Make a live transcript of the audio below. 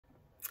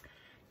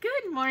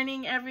Good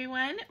morning,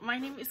 everyone. My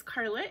name is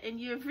Carla,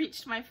 and you have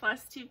reached my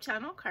FlossTube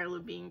channel,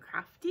 Carla being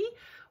Crafty,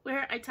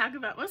 where I talk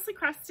about mostly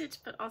cross stitch,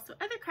 but also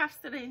other crafts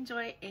that I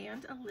enjoy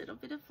and a little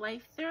bit of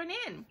life thrown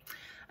in.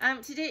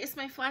 Today is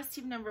my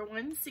FlossTube number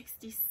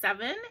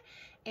 167,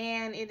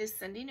 and it is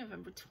Sunday,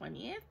 November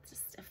 20th,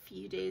 just a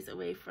few days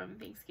away from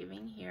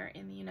Thanksgiving here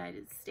in the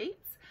United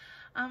States.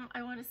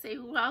 I want to say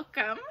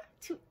welcome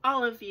to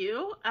all of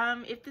you.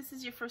 If this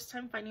is your first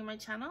time finding my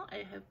channel,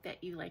 I hope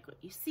that you like what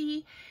you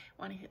see,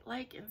 want to hit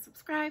like and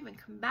subscribe and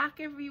come back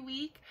every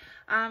week.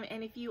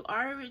 And if you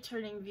are a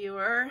returning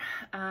viewer,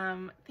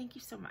 thank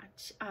you so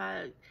much.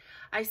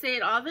 I say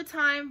it all the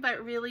time,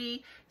 but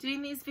really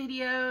doing these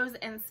videos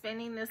and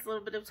spending this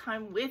little bit of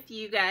time with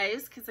you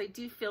guys, because I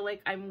do feel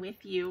like I'm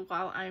with you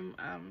while I'm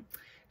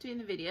doing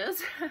the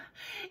videos,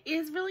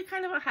 is really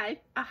kind of a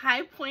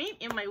high point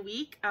in my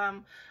week.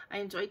 I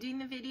enjoy doing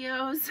the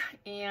videos,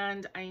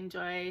 and I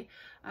enjoy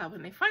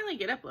when they finally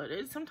get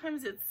uploaded.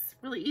 Sometimes it's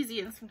really easy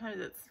and sometimes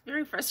it's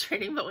very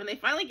frustrating, but when they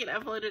finally get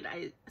uploaded,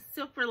 I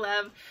super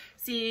love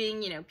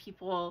seeing, you know,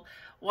 people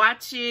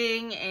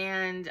watching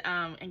and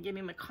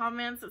getting the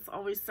comments. It's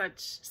always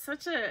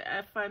such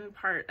a fun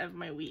part of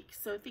my week.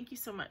 So thank you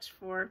so much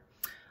for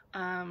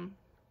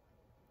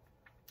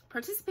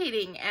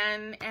participating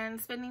and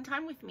spending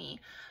time with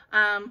me.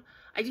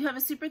 I do have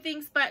a super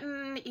thanks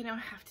button. You know, I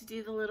have to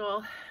do the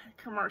little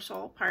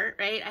commercial part,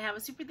 right? I have a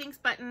super thanks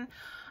button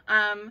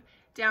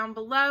down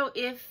below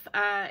if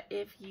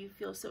you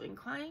feel so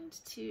inclined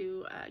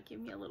to give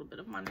me a little bit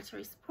of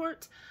monetary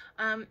support.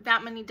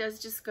 That money does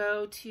just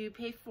go to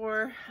pay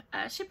for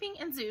shipping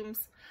and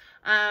Zooms.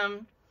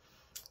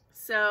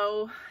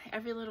 So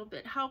every little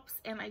bit helps,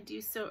 and I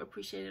do so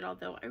appreciate it,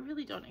 although I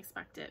really don't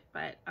expect it,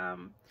 but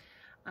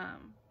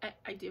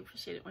I do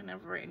appreciate it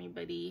whenever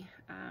anybody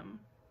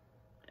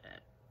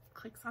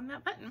clicks on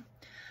that button.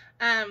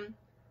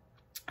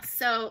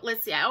 So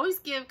let's see, I always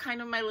give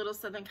kind of my little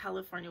Southern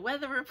California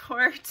weather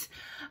report,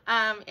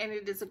 and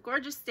it is a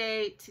gorgeous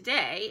day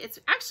today. It's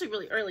actually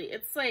really early.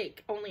 It's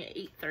like only at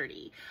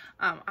 8:30.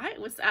 I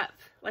was up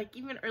like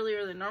even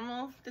earlier than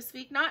normal this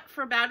week, not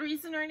for a bad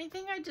reason or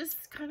anything. I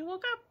just kind of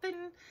woke up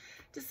and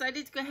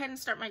decided to go ahead and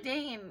start my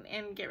day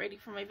and get ready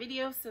for my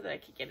video so that I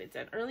could get it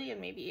done early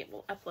and maybe it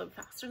will upload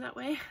faster that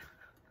way.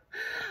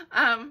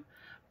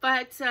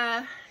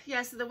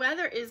 Yeah, so the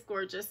weather is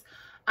gorgeous.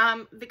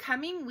 The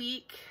coming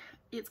week,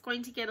 it's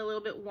going to get a little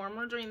bit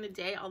warmer during the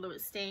day, although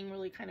it's staying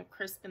really kind of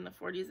crisp in the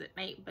 40s at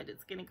night, but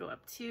it's going to go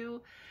up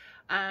to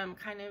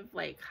kind of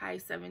like high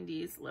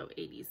 70s, low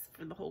 80s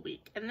for the whole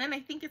week. And then I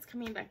think it's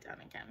coming back down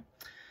again.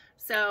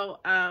 So,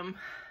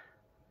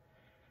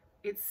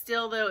 it's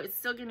still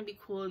going to be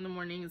cool in the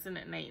mornings and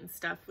at night and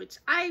stuff, which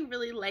I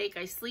really like.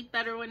 I sleep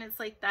better when it's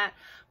like that.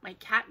 My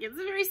cat gets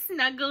very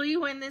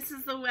snuggly when this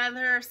is the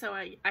weather, so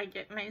I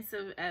get nice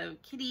of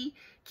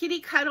kitty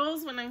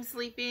cuddles when I'm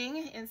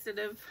sleeping instead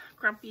of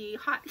grumpy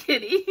hot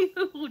kitty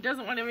who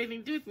doesn't want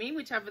anything to do with me,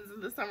 which happens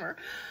in the summer.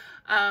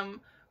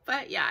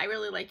 But yeah, I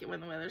really like it when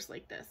the weather's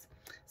like this.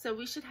 So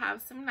we should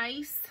have some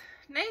nice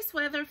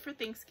weather for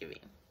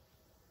Thanksgiving.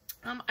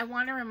 I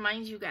want to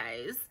remind you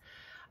guys,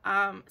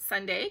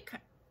 Sunday,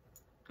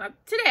 not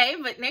today,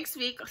 but next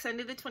week,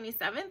 Sunday the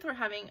 27th, we're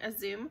having a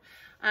Zoom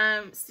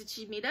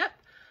Stitchy meetup.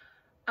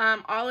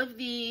 All of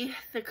the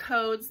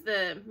codes,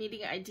 the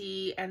meeting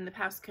ID and the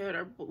passcode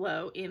are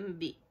below in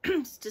the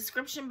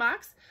description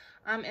box,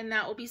 and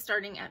that will be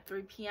starting at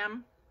 3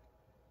 p.m.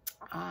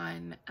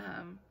 on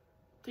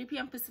 3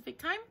 p.m. Pacific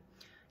time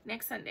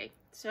next Sunday.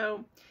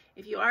 So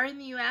if you are in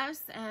the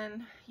US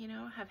and, you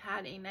know, have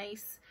had a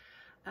nice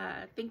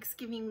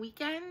Thanksgiving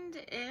weekend,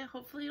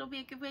 hopefully it'll be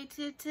a good way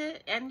to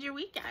end your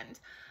weekend.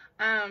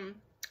 I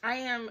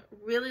am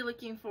really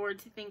looking forward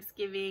to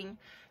Thanksgiving,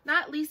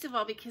 not least of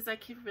all because I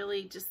could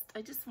really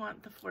I just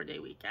want the 4-day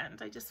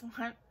weekend. I just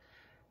want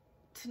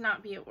to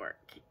not be at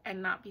work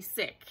and not be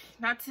sick,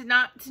 not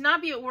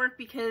be at work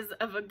because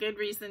of a good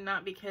reason,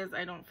 not because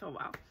I don't feel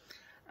well.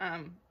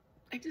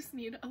 I just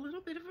need a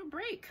little bit of a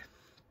break.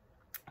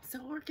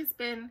 So work has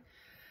been,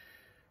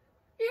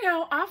 you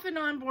know, off and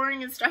on,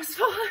 boring and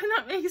stressful, and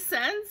that makes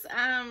sense.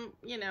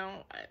 You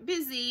know,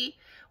 busy,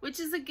 which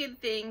is a good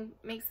thing,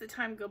 makes the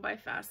time go by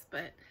fast,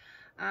 but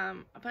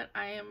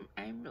I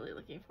am really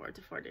looking forward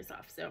to 4 days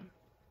off. So,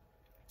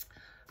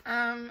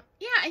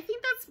 yeah, I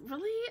think that's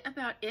really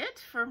about it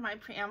for my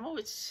preamble,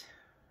 which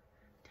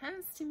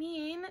tends to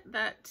mean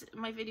that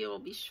my video will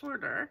be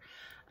shorter.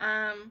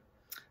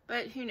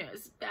 But who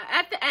knows?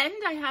 At the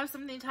end, I have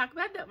something to talk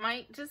about that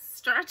might just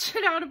stretch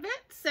it out a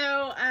bit.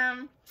 So,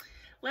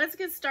 let's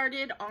get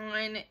started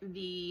on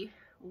the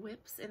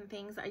whips and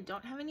things. I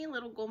don't have any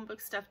little golden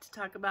book stuff to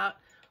talk about,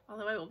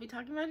 although I will be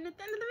talking about it at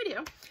the end of the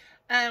video.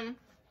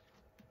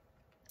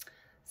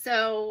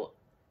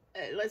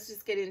 Let's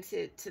just get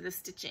into the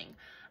stitching.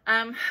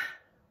 I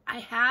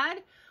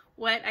had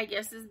what I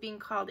guess is being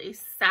called a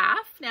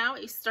SaF now,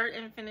 a start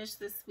and finish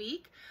this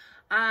week.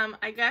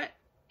 I got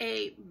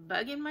a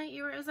bug in my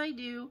ear, as I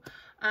do.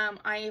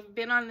 I have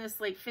been on this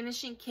like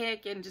finishing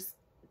kick and just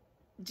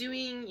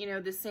doing, you know,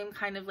 the same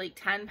kind of like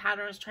 10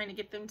 patterns, trying to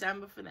get them done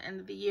before the end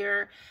of the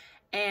year.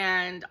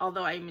 And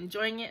although I'm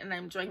enjoying it and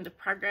I'm enjoying the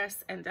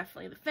progress and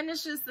definitely the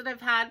finishes that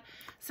I've had,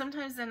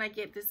 sometimes then I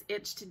get this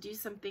itch to do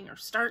something or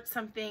start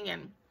something.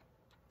 And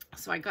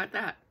so I got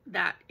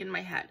that in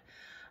my head.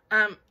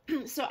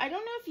 So I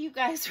don't know if you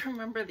guys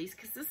remember these,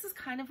 because this is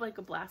kind of like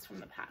a blast from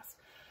the past.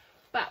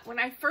 But when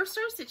I first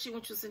started stitching,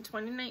 which was in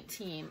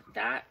 2019,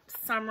 that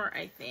summer,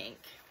 I think,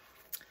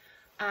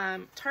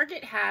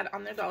 Target had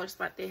on their dollar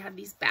spot, they had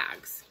these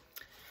bags.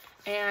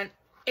 And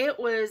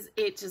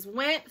it just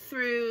went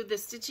through the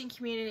stitching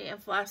community and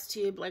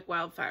FlossTube like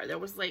wildfire. There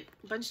was like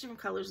a bunch of different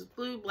colors: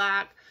 blue,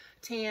 black,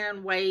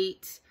 tan,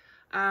 white.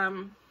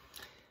 And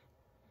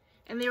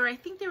I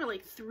think they were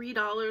like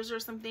 $3 or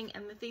something.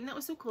 And the thing that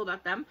was so cool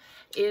about them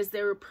is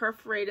they were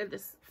perforated,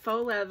 this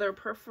faux leather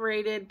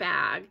perforated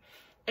bag,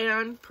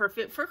 and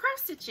perfect for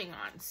cross stitching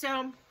on.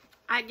 So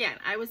again,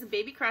 I was a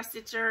baby cross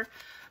stitcher,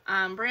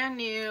 brand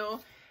new,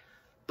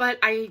 but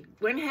I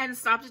went ahead and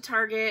stopped at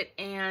Target,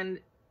 and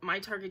my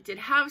Target did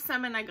have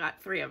some, and I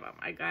got 3 of them.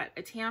 I got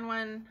a tan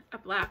one, a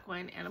black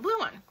one, and a blue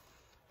one.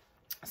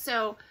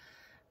 So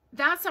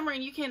that summer,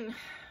 and you can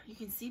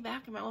see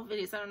back in my old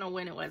videos, I don't know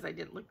when it was, I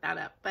didn't look that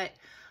up, but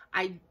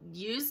I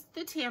used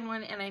the tan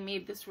one, and I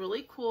made this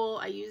really cool,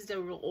 I used a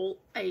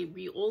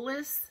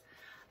Reolus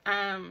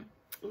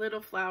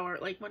little flower,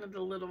 like one of the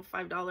little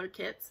 $5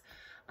 kits.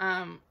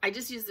 I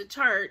just used the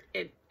chart,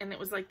 and it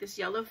was like this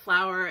yellow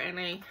flower, and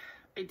I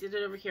did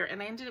it over here,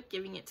 and I ended up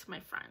giving it to my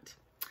friend.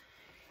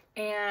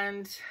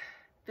 And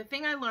the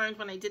thing I learned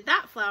when I did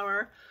that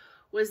flower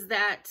was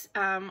that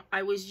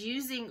I was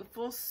using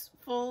full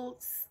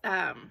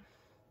strand,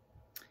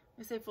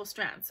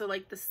 so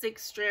like the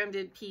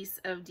 6-stranded piece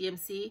of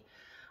DMC,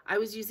 I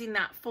was using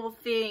that full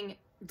thing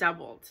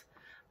doubled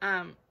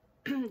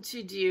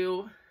to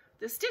do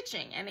the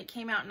stitching, and it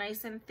came out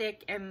nice and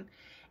thick and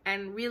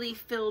really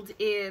filled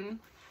in,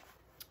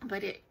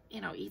 but it, you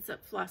know, eats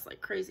up floss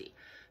like crazy.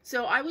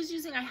 So I was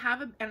using,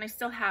 and I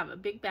still have a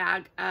big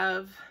bag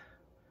of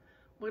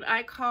what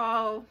I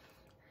call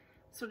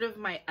sort of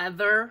my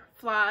other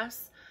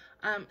floss.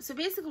 So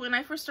basically, when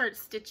I first started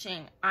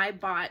stitching, I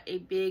bought a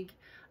big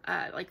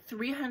like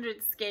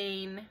 300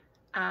 skein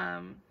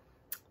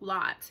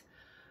lot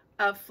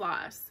of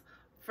floss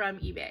from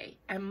eBay,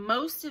 and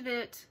most of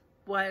it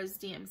was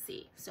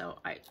DMC. So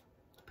I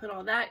put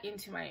all that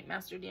into my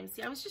master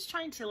DMC. I was just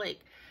trying to like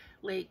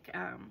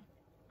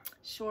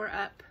shore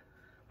up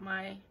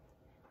my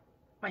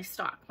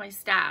stock, my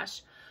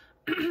stash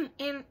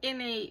in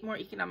a more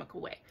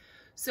economical way.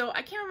 So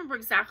I can't remember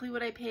exactly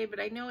what I paid, but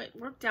I know it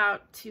worked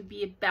out to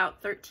be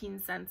about 13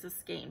 cents a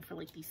skein for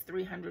like these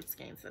 300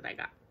 skeins that I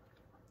got.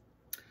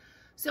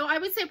 So I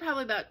would say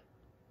probably about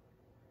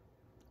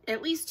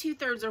at least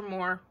 2/3 or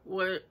more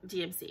were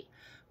DMC.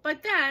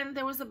 But then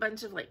there was a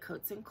bunch of like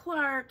Coates and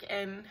Clark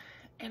and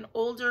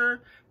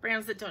older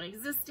brands that don't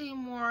exist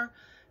anymore.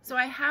 So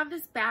I have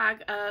this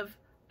bag of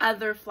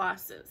other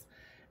flosses.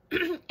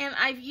 And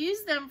I've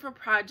used them for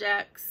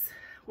projects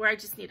where I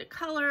just need a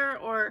color,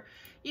 or,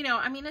 you know,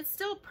 I mean, it's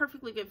still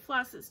perfectly good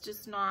floss. It's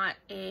just not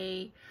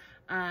a,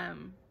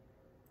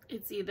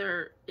 it's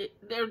either,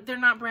 they're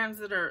not brands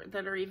that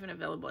are even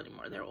available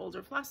anymore. They're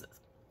older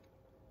flosses.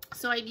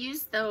 So I'd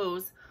use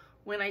those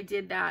when I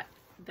did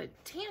the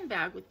tan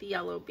bag with the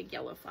big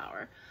yellow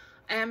flower.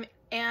 And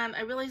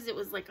I realized it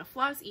was like a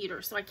floss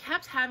eater. So I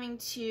kept having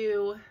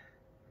to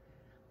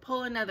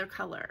pull another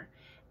color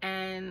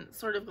and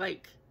sort of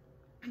like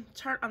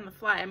chart on the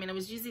fly. I mean, I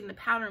was using the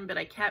pattern, but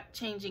I kept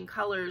changing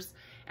colors,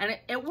 and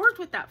it worked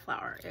with that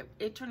flower.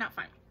 It turned out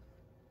fine.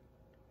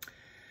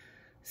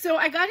 So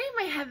I got it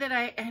in my head that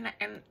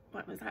and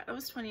what was that? That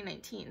was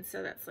 2019.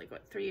 So that's like,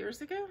 what, 3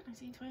 years ago?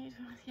 1920,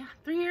 yeah,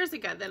 3 years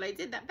ago that I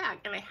did that bag.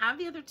 And I have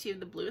the other two,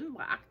 the blue and the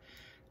black,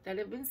 that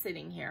have been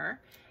sitting here.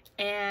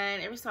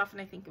 And every so often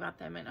I think about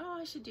them and, oh,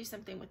 I should do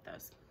something with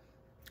those.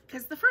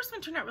 Because the first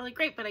one turned out really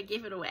great, but I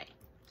gave it away.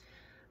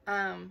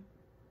 And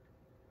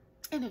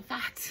in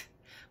fact,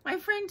 my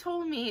friend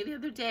told me the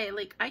other day,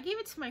 like, I gave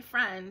it to my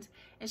friend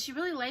and she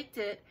really liked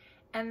it,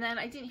 and then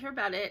I didn't hear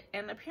about it,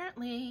 and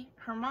apparently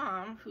her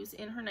mom, who's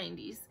in her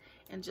 90s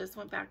and just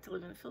went back to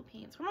live in the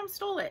Philippines, her mom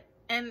stole it,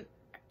 and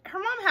her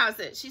mom has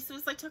it. She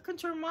was like talking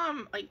to her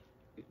mom, like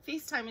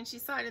FaceTime, and she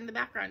saw it in the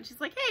background.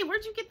 She's like, hey,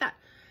 where'd you get that?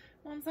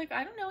 Mom's like,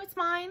 I don't know, it's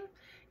mine.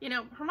 You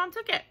know, her mom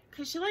took it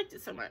because she liked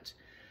it so much.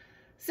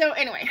 So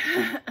anyway,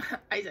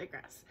 I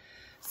digress.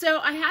 So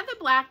I had the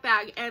black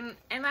bag, and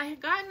I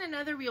had gotten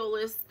another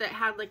Reolus that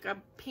had like a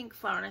pink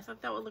flower, and I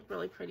thought that would look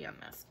really pretty on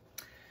this.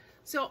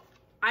 So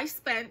I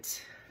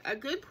spent a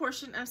good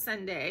portion of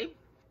Sunday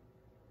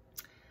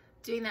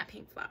doing that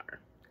pink flower.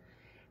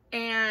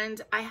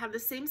 And I had the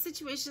same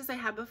situations I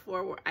had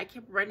before where I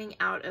kept running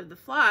out of the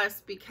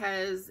floss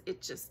because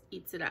it just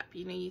eats it up.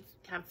 You know, you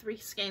have 3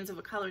 skeins of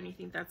a color and you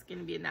think that's going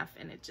to be enough,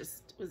 and it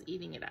just was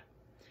eating it up.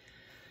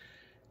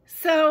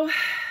 So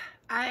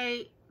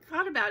I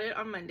thought about it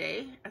on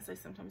Monday, as I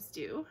sometimes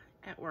do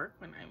at work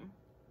when I'm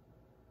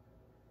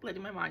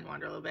letting my mind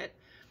wander a little bit,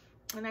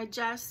 and I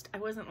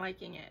wasn't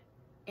liking it.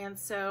 And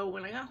so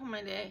when I got home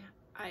Monday,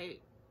 I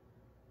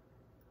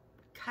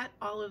cut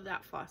all of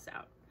that floss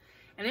out.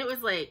 And it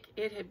was like,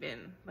 it had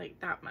been like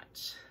that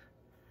much.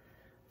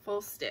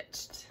 Full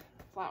stitched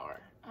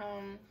flower. Do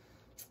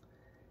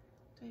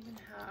I even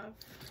have...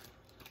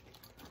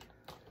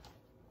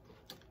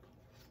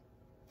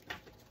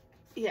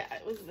 Yeah,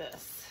 it was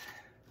this.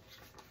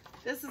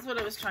 This is what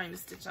I was trying to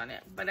stitch on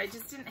it, but I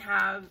just didn't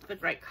have the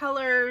right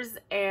colors,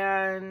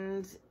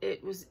 and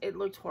it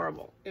looked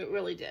horrible. It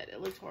really did.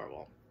 It looked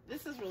horrible.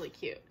 This is really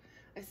cute.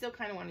 I still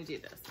kind of want to do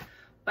this,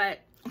 but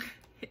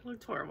it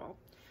looked horrible.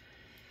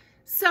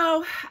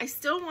 So I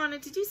still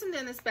wanted to do something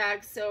in this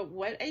bag. So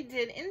what I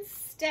did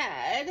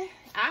instead,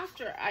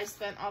 after I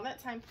spent all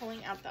that time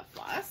pulling out that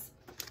floss,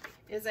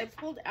 is I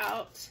pulled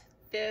out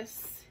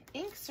this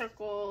ink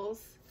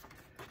circles.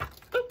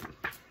 Oop.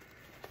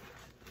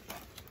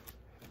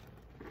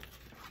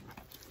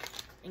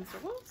 Ink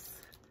circles,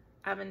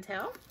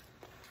 Aventail.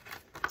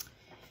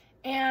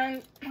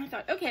 And I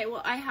thought, okay,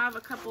 well, I have a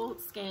couple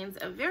skeins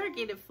of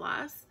variegated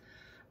floss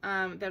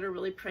that are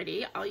really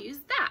pretty. I'll use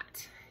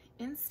that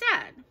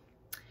instead.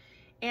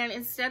 And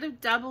instead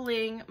of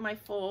doubling my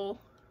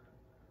full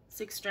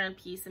 6-strand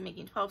piece and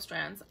making 12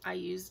 strands, I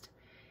used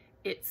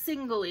it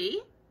singly.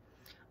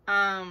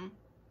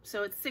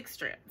 So it's 6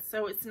 strands.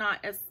 So it's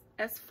not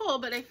as full,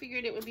 but I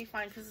figured it would be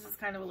fine because this is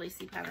kind of a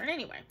lacy pattern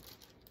anyway.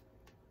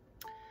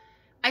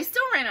 I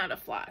still ran out of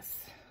floss.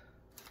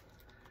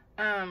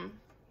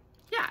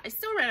 Yeah, I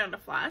still ran out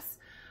of floss.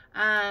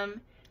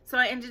 So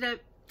I ended up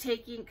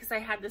taking, because I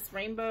had this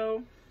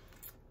rainbow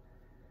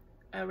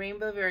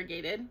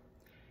variegated,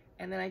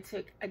 and then I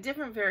took a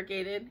different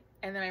variegated,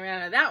 and then I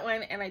ran out of that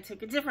one, and I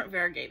took a different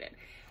variegated.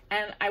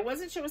 And I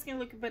wasn't sure it was going to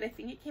look good, but I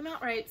think it came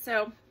out right.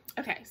 So,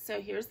 okay, so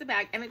here's the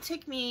bag. And it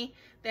took me,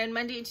 then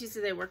Monday and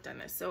Tuesday I worked on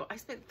this. So I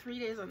spent 3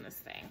 days on this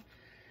thing.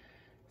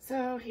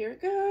 So here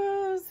it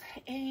goes,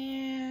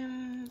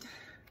 and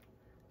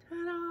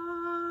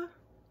ta-da!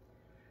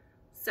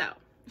 So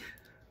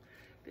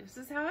this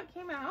is how it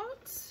came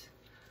out.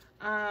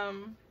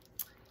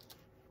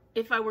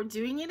 If I were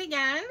doing it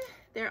again,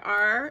 there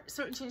are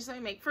certain changes I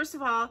make. First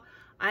of all,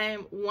 I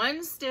am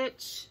 1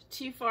 stitch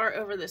too far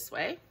over this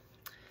way,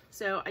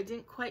 so I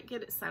didn't quite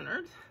get it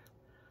centered.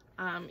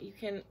 You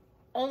can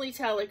only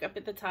tell like up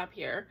at the top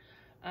here.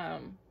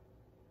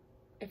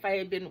 If I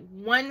had been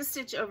 1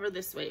 stitch over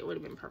this way, it would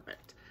have been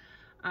perfect.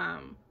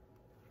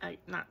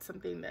 Not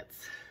something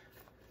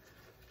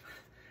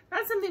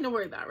to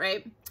worry about,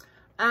 right?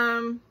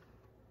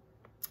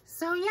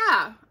 So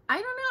yeah,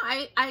 I don't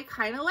know. I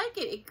kind of like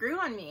it. It grew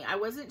on me. I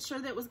wasn't sure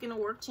that it was going to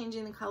work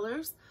changing the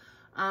colors,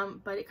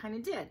 but it kind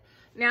of did.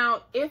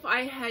 Now, if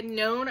I had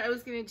known I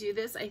was going to do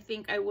this, I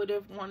think I would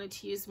have wanted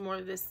to use more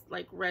of this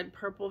like red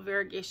purple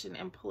variegation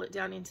and pull it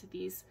down into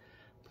these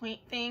point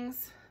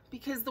things,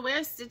 because the way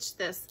I stitched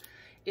this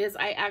is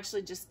I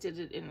actually just did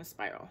it in a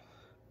spiral.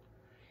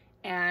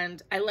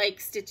 And I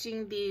like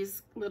stitching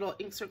these little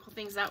ink circle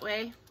things that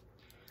way.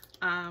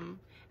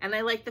 And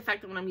I like the fact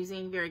that when I'm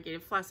using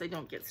variegated floss, I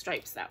don't get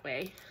stripes that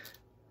way.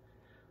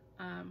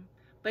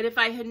 But if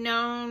I had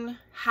known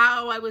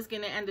how I was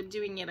going to end up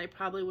doing it, I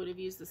probably would have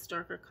used this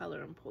darker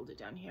color and pulled it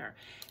down here.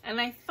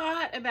 And I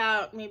thought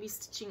about maybe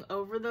stitching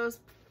over those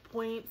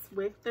points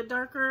with the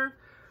darker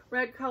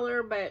red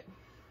color, but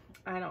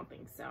I don't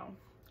think so.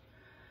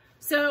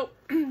 So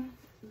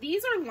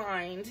these are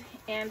lined,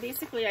 and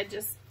basically I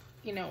just,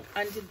 you know,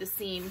 undid the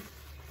seam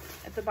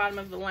at the bottom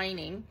of the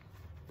lining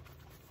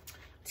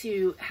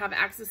to have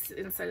access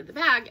inside of the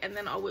bag, and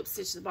then I'll whip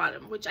stitch the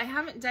bottom, which I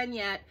haven't done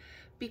yet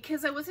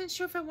because I wasn't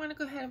sure if I want to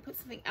go ahead and put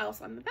something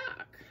else on the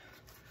back.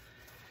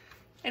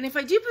 And if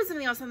I do put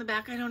something else on the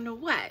back, I don't know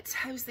what.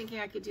 I was thinking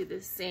I could do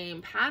the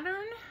same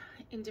pattern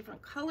in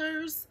different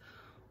colors,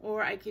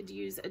 or I could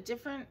use a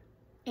different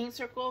ink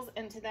circles,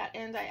 and to that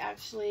end I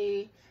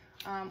actually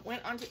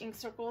went onto ink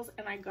circles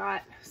and I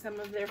got some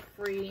of their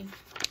free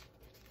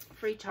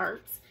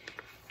charts,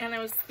 and I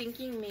was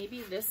thinking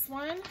maybe this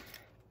one,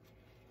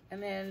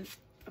 and then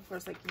of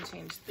course I can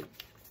change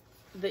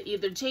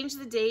either change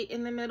the date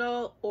in the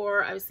middle,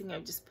 or I was thinking I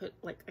would just put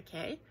like a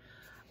K.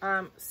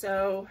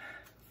 So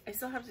I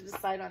still have to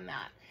decide on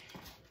that,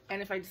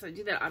 and if I decide to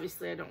do that,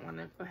 obviously I don't want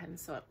to go ahead and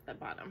sew up the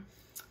bottom.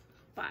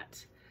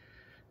 But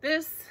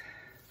this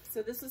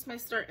is my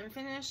start and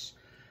finish.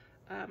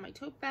 My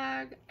tote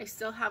bag. I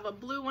still have a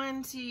blue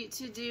one to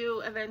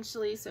do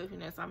eventually, so who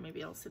knows,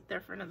 maybe I'll sit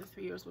there for another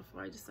 3 years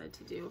before I decide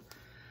to do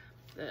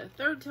the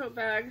 3rd tote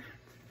bag.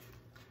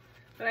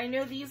 But I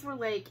know these were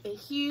like a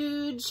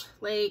huge,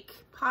 like,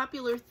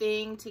 popular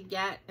thing to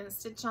get and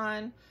stitch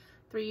on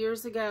 3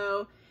 years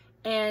ago,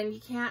 and you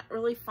can't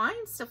really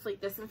find stuff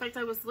like this. In fact,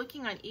 I was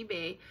looking on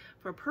eBay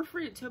for a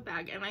perforated tote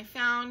bag, and I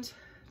found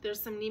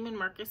there's some Neiman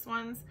Marcus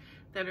ones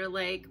that are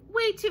like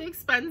way too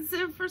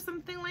expensive for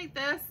something like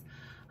this.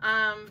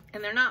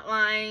 And they're not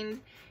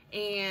lined,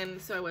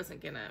 and so I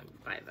wasn't gonna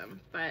buy them,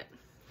 but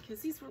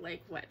because these were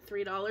like what,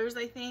 $3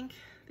 I think.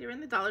 They were in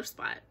the dollar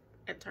spot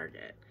at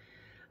Target.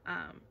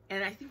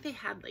 And I think they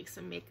had like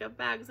some makeup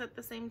bags at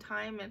the same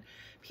time, and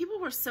people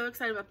were so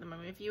excited about them. I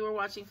mean, if you were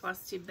watching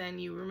FlossTube then,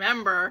 you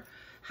remember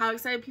how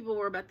excited people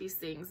were about these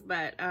things.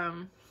 But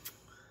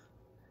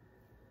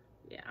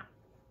yeah,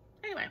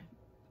 anyway,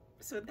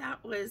 so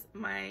that was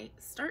my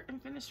start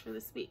and finish for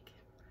this week,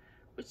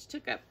 which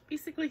took up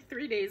basically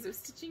 3 days of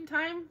stitching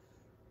time,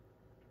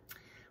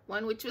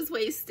 one which was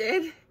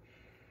wasted.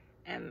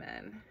 And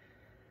then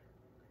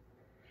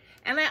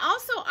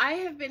I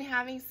have been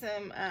having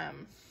some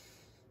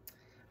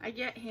I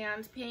get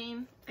hand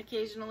pain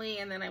occasionally,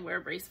 and then I wear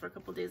a brace for a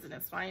couple days and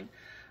it's fine.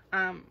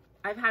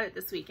 I've had it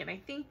this week, and I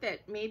think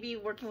that maybe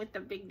working with the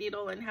big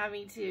needle and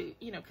having to,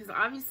 you know, because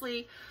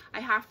obviously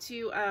I have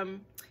to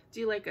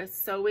do like a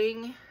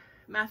sewing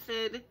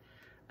method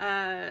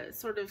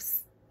sort of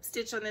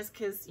stitch on this,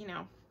 because, you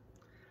know,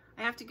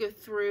 I have to go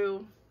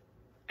through,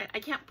 I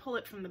can't pull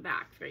it from the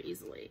back very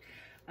easily.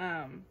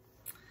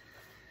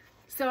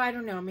 So I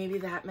don't know, maybe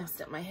that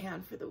messed up my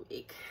hand for the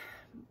week,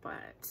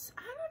 but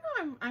I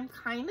don't know, I'm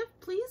kind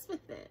of pleased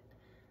with it.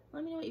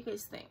 Let me know what you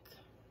guys think.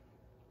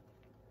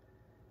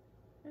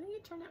 I think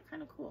it turned out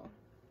kind of cool.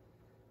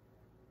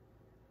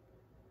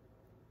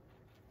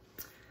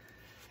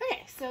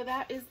 Okay, so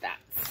that is that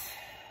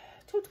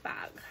tote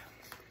bag.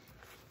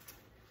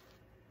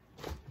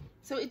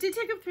 So it did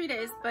take up 3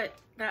 days, but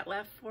that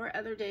left 4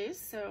 other days,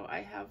 so I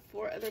have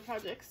 4 other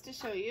projects to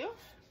show you.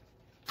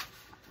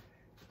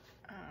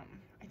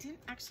 I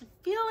didn't actually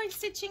feel like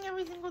stitching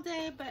every single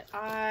day, but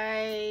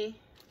I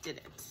did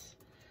it.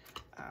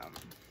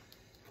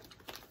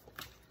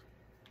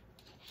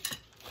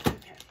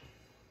 Okay.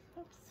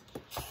 Oops.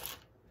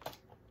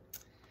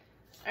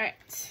 All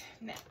right,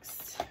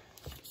 next.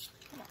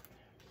 Come on,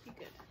 be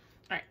good.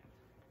 All right.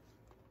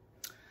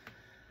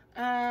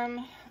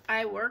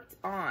 I worked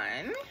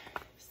on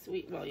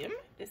Sweet William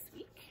this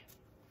week,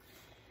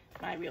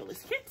 my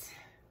realist kit.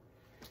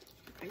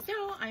 You guys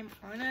know I'm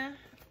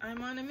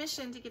on a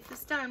mission to get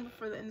this done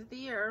before the end of the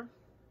year.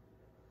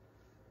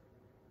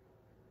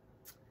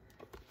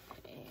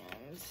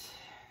 And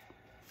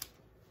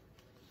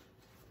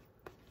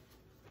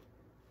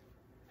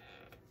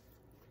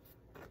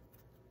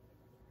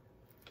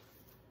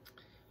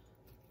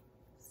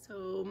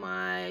so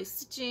my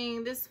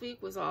stitching this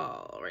week was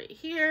all right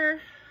here.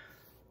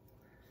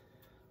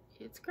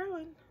 It's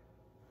growing.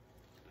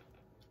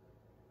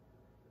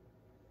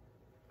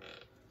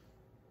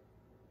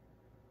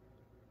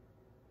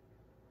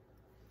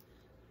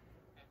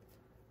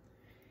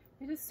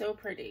 It is so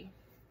pretty.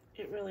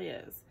 It really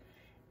is.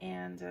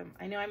 And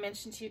I know I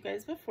mentioned to you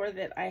guys before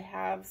that I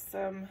have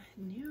some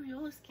new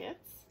realist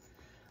kits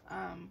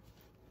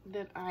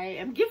that I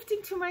am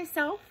gifting to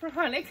myself for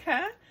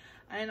Hanukkah,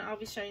 and I'll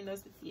be sharing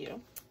those with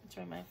you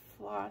during my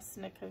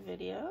Flossnukkah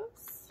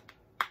videos.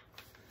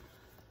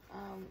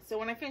 So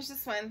when I finish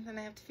this one, then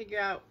I have to figure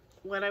out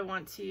what I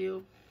want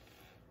to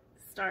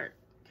start,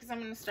 because I'm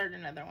going to start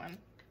another one.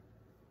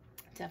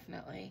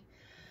 Definitely.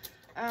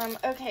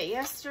 Okay,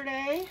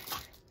 yesterday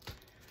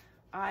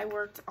I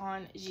worked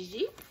on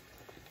Gigi,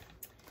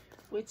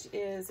 which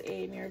is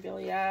a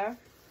Mirabilia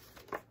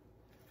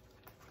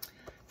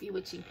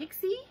Bewitching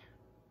Pixie,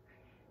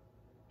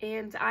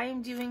 and I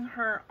am doing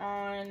her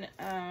on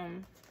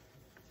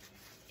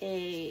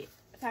a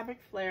fabric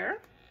Flair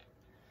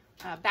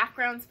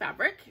backgrounds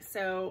fabric.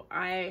 So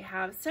I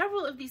have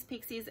several of these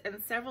pixies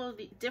and several of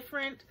the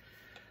different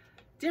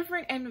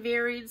and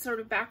varied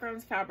sort of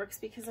backgrounds fabrics,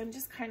 because I'm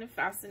just kind of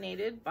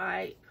fascinated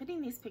by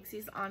putting these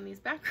pixies on these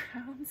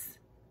backgrounds.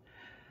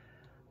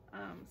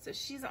 So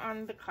she's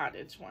on the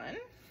Cottage one,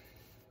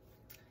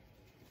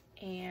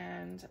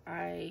 and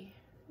I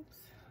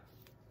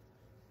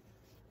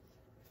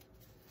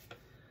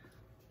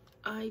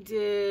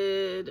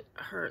did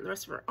the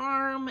rest of her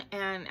arm,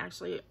 and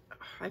actually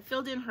I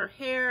filled in her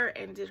hair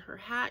and did her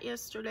hat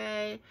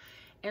yesterday,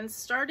 and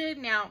started.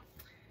 Now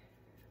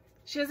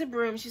she has a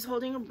broom, she's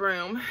holding a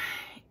broom,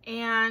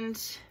 and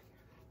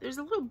there's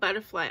a little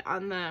butterfly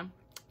on the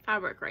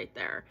fabric right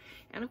there,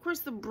 and of course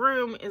the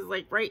broom is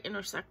like right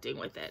intersecting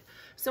with it.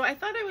 So I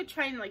thought I would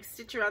try and like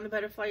stitch around the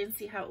butterfly and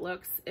see how it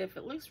looks. If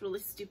it looks really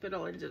stupid,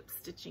 I'll end up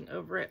stitching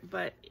over it,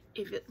 but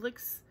if it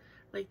looks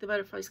like the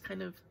butterflies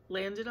kind of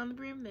landed on the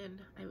broom, then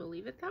I will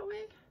leave it that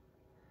way.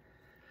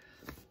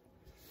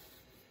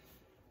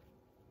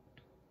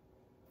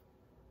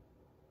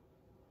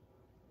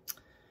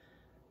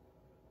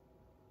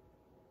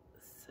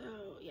 So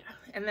yeah,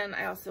 and then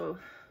I also,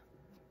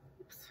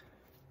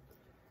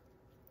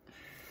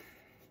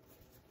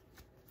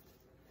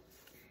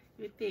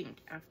 you would think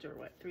after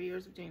what, 3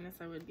 years of doing this,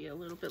 I would be a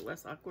little bit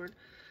less awkward.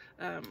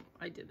 I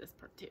did this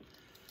part too.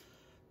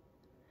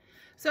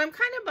 So I'm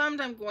kind of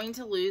bummed I'm going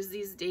to lose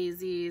these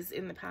daisies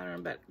in the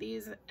pattern, but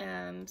these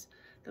and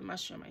the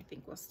mushroom I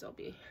think will still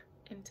be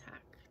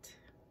intact.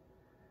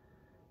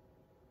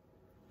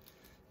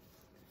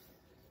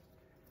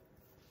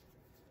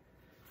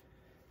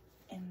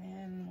 And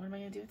then what am I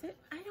going to do with it?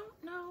 I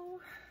don't know.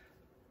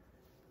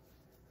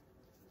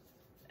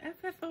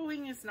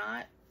 FFOing is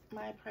not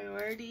my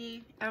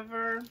priority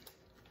ever.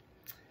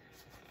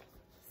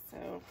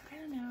 So, I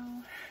don't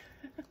know.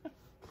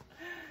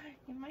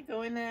 You might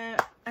go in a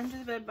under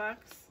the bed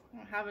box. I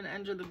don't have an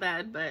under the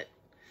bed, but,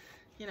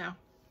 you know,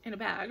 in a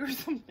bag or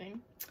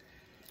something.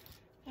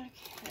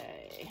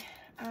 Okay.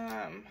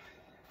 I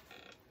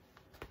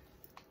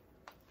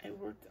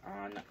worked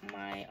on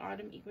my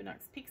Autumn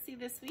Equinox Pixie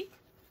this week.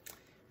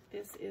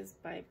 This is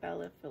by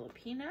Bella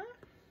Filipina.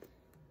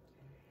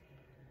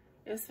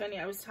 It was funny,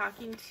 I was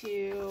texting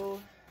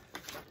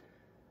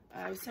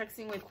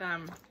with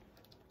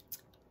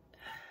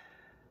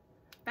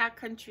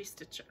Backcountry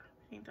Stitcher,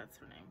 I think that's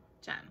her name,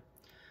 Jen,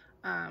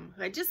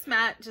 who I just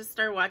met, just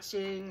started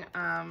watching,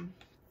 and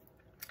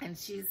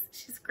she's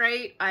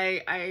great.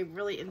 I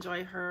really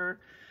enjoy her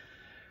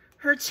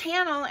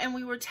channel, and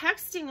we were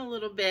texting a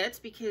little bit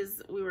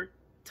because we were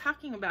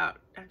talking about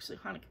actually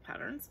Hanukkah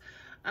patterns,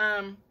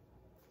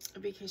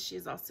 because she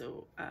is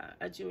also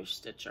a Jewish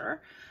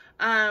stitcher.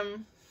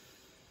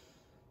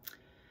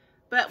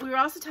 But we were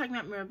also talking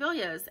about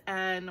Mirabilias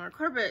and Nora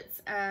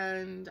Corbett's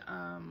and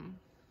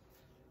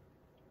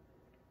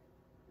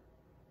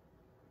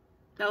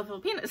Bella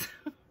Filipinas.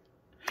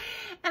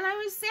 And I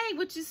was saying,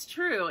 which is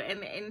true,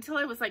 and until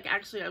I was like,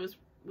 actually,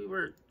 we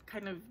were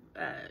kind of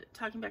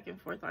talking back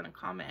and forth on a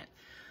comment,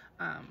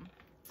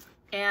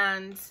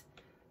 and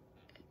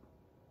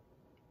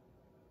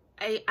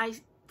I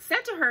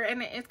said to her,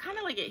 and it's kind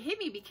of like it hit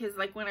me, because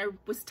like when I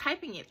was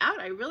typing it out,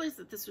 I realized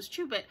that this was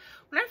true. But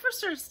when I first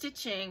started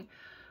stitching,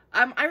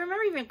 I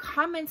remember even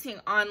commenting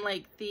on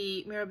like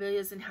the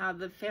Mirabilias and how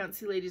the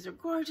fancy ladies are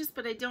gorgeous,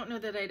 but I don't know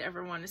that I'd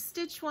ever want to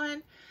stitch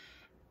one.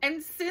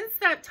 And since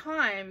that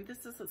time,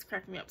 this is what's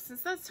cracking me up.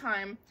 Since that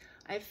time,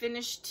 I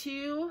finished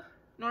 2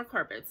 Nora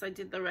Corbett's. I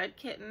did the Red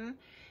Kitten,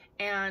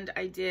 and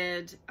I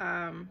did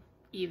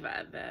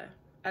Eva, the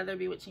other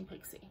Bewitching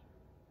Pixie.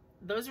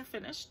 Those are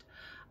finished.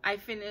 I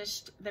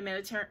finished the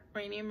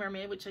Mediterranean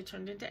Mermaid, which I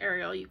turned into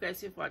Ariel. You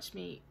guys who've watched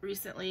me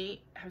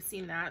recently have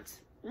seen that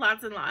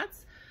lots and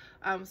lots.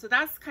 So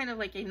that's kind of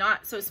like a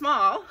not so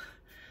small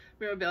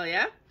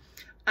Mirabilia.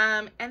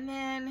 And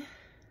then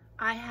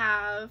I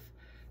have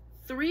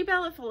 3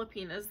 Bella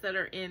Filipinas that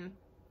are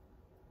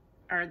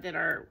that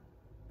are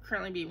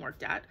currently being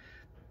worked at,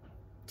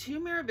 2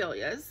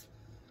 Mirabilias,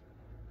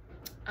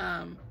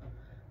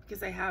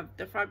 because I have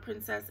the Frog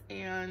Princess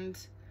and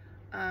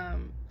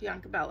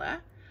Bianca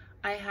Bella.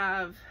 I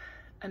have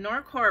a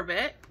Nora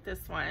Corbett,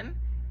 this one,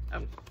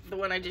 the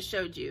one I just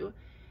showed you,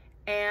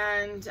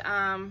 and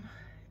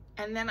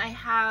then I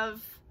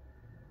have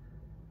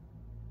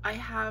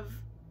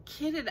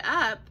kitted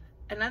up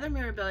another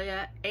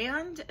Mirabilia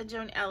and a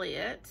Joan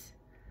Elliott.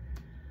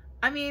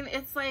 I mean,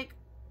 it's like,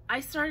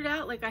 I started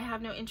out like I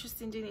have no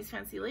interest in doing these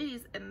fancy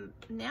ladies, and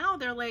now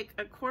they're like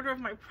a quarter of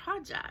my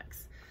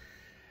projects.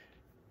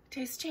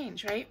 Tastes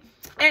change, right?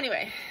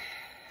 Anyway,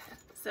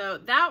 so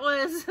that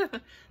was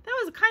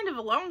kind of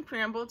a long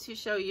preamble to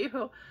show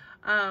you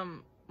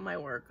my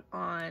work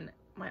on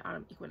my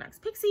Autumn Equinox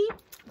Pixie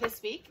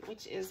this week,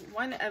 which is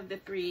one of the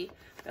 3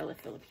 Bella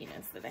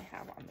Filipinas that I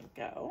have on the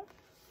go.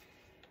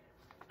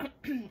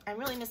 I'm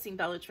really missing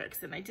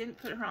Bellatrix, and I didn't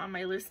put her on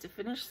my list to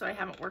finish, so I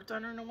haven't worked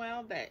on her in a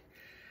while, but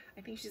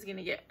I think she's going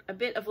to get a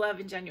bit of love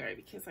in January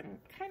because I'm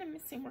kind of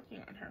missing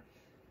working on her.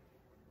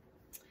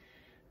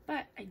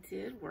 But I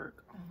did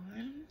work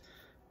on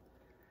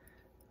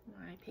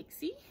my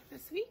Pixie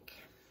this week,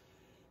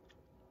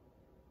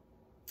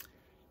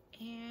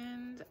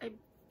 and I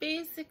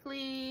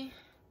basically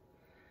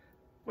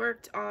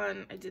worked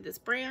on, I did this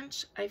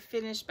branch, I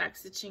finished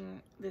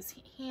backstitching this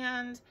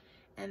hand,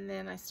 and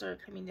then I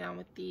started coming down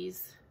with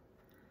these.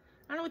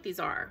 I don't know what these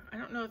are. I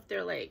don't know if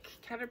they're like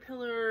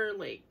caterpillar,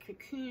 like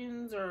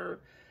cocoons, or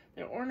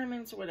they're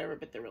ornaments or whatever,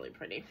 but they're really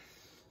pretty.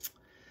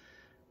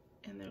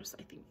 And there's,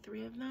 I think,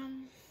 3 of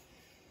them.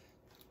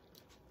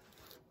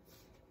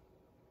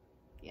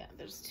 Yeah,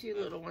 there's 2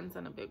 little ones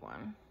and a big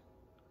one.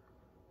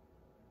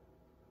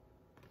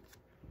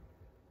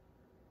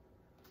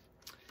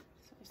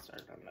 So I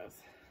started on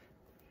those.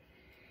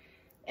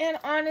 And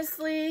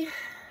honestly,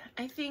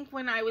 I think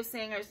when I was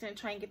saying I was going to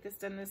try and get this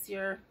done this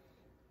year,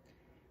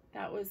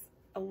 that was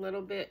a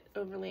little bit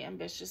overly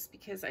ambitious,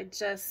 because I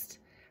just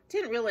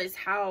didn't realize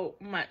how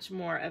much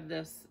more of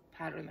this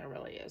pattern there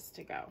really is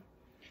to go.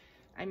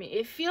 I mean,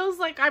 it feels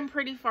like I'm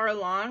pretty far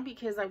along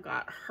because I've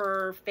got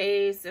her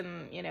face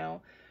and, you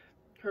know,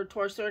 her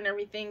torso and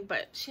everything,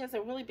 but she has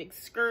a really big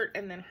skirt,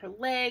 and then her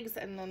legs,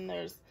 and then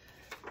there's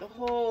the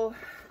whole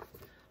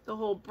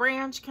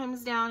branch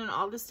comes down and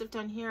all this stuff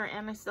down here,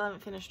 and I still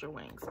haven't finished her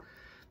wings.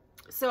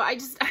 So I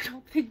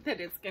don't think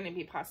that it's going to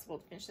be possible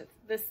to finish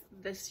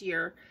this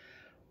year.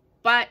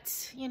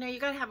 But, you know, you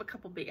got to have a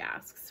couple big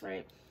asks,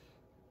 right?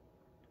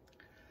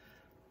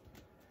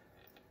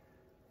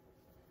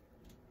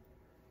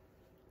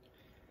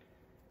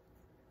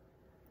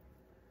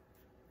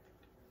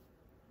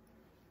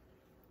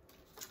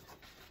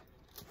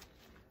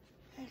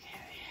 Okay.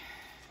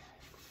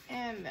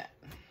 And then,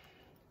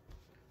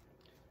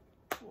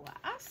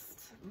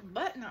 last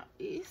but not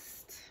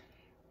least,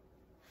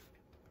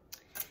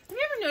 have you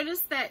ever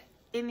noticed that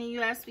in the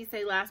US we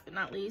say last but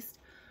not least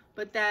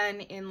But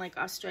then in like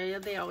Australia,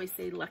 they always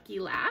say lucky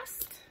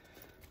last.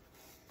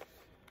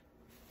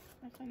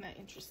 I find that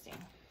interesting.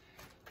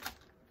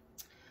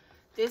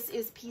 This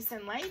is Peace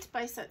and Light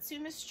by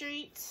Satsuma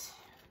Street,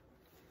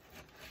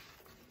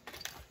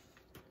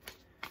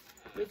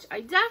 which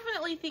I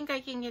definitely think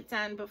I can get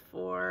done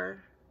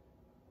before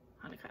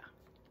Hanukkah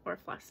or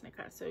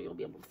Flossnukkah, so you'll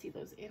be able to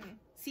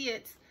see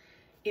it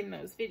in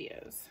those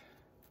videos.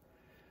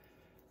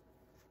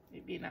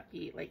 It may not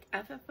be like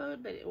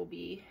FFO'd, but it will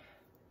be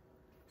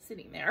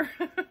sitting there.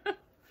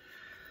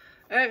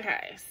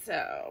 Okay,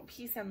 so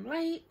Peace and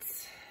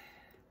Light.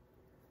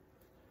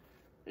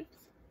 Oops.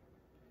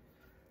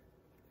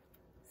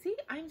 See,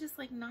 I'm just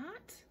like I'm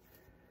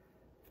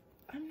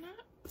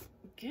not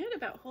good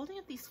about holding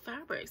up these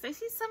fabrics. I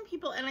see some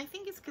people, and I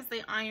think it's because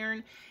they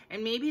iron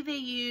and maybe they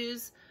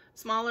use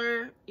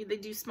they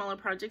do smaller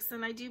projects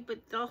than I do, but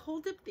they'll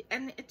hold it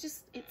and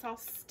it's all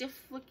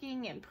stiff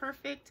looking and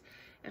perfect,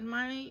 and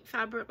my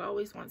fabric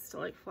always wants to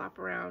like flop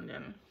around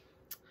and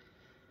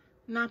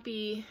not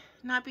be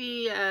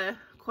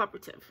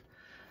cooperative.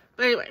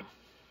 But anyway,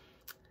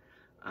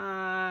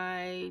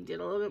 I did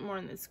a little bit more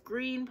in this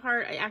green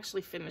part. I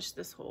actually finished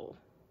this whole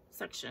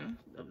section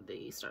of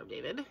the Star of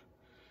David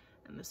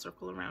and the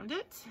circle around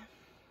it,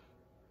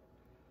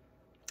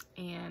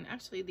 and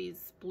actually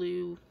these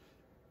blue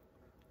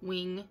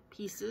wing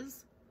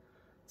pieces.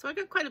 So I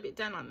got quite a bit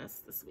done on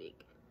this week.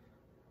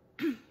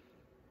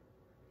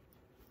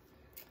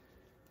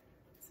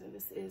 So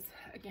this is,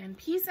 again,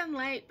 Peace and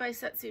Light by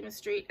Satsuma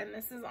Street, and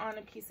this is on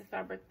a piece of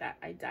fabric that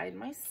I dyed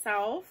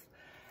myself.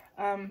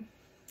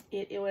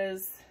 It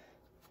was,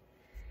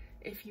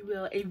 if you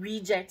will, a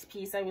reject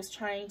piece. I was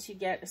trying to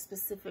get a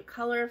specific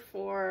color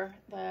for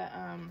the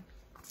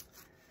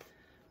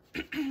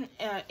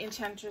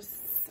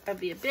Enchantress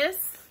of the Abyss,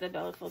 the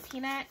Bella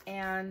Filipina,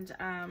 and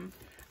I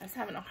was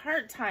having a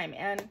hard time.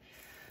 And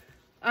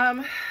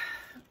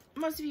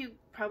most of you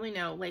probably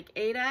know, like,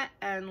 Aida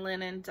and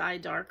linen dye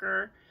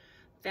darker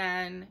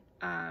than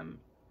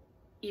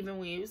even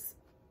weaves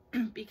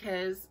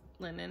because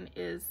linen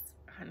is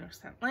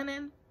 100%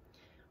 linen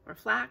or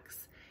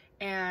flax,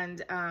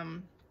 and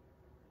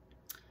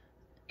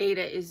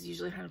Aida is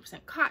usually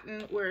 100%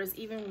 cotton, whereas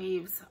even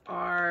weaves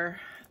are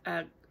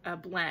a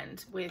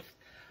blend with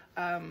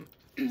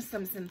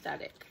some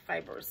synthetic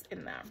fibers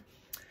in them,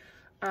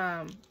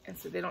 and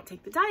so they don't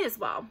take the dye as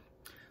well.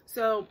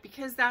 So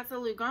because that's a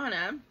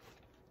Lugana,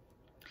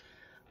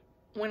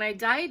 when I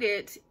dyed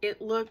it,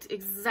 it looked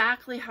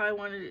exactly how I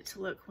wanted it to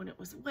look when it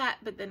was wet,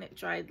 but then it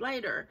dried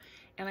lighter,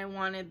 and I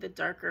wanted the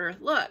darker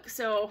look.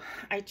 So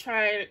I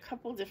tried a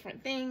couple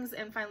different things,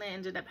 and finally I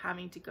ended up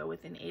having to go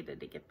with an Aida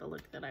to get the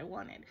look that I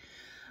wanted.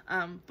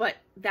 But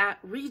that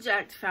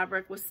reject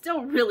fabric was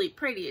still really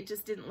pretty. It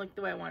just didn't look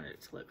the way I wanted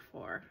it to look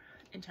for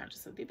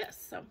Enchantress of the Abyss.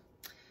 So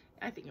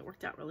I think it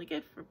worked out really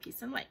good for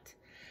Peace and Light.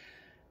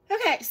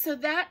 Okay, so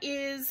that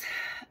is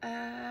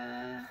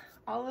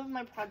all of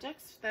my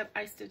projects that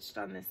I stitched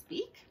on this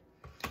week.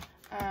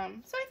 So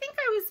I think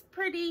I was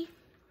pretty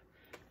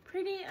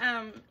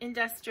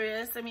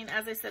industrious. I mean,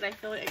 as I said, I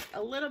feel like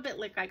a little bit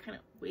like I kind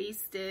of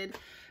wasted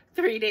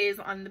 3 days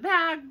on the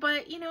bag,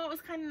 but you know, it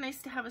was kind of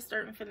nice to have a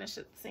start and finish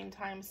at the same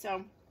time.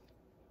 So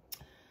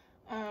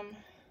I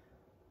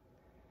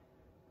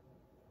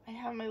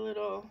have my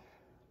little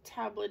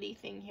tablet-y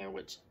thing here,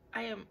 which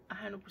I am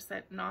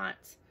 100% not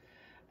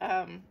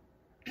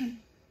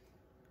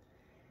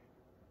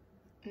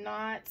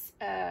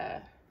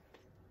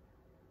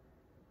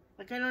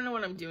like, I don't know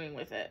what I'm doing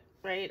with it,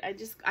 right?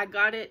 I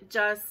got it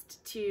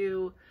just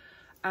to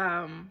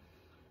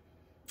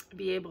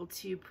be able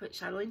to put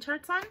Chatelaine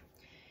charts on,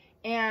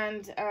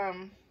 and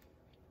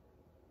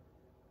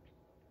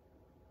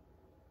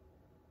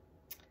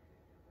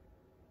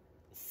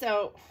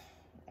so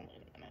wait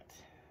a minute.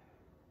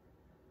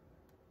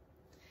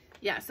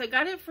 Yeah, so I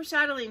got it for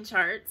Chatelaine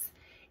charts,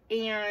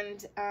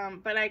 and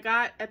but I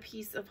got a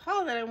piece of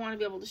haul that I want to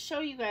be able to show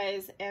you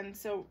guys, and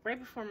so right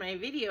before my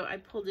video I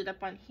pulled it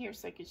up on here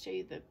so I could show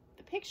you the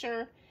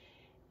picture,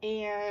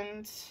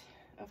 and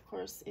of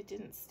course it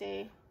didn't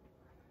stay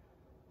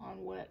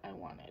on what I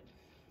wanted.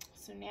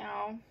 So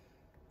now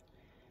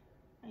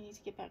I need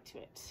to get back to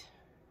it,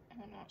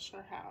 and I'm not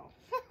sure how.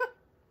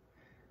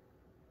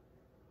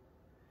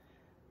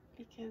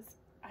 Because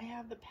I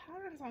have the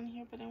patterns on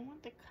here, but I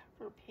want the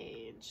cover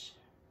page.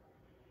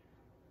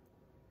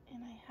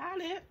 And I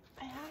had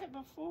it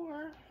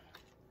before.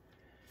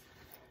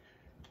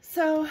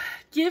 So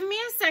give me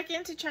a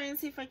second to try and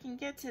see if I can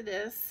get to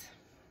this.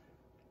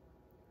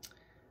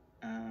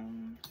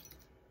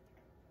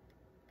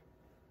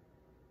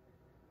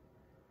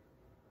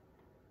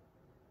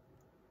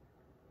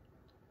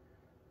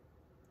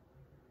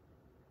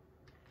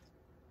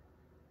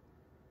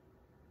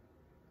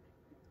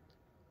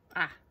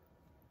 Got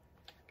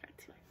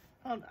to it.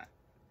 Hold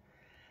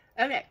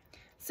on. Okay,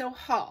 so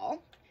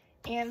haul.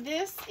 And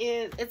this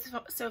is, it's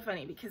so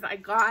funny because I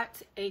got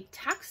a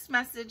text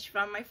message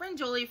from my friend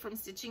Jolie from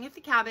Stitching at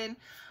the Cabin.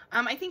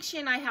 I think she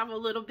and I have a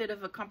little bit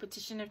of a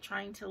competition of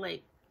trying to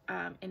like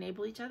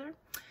enable each other.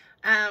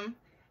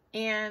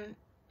 And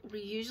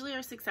we usually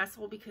are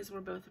successful because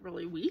we're both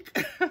really weak.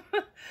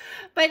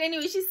 But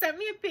anyway, she sent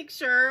me a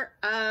picture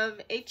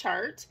of a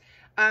chart.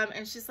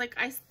 And she's like,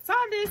 I saw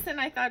this and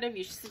I thought of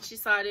you. She said she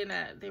saw it in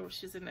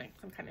she's in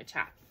some kind of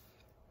chat.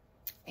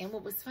 And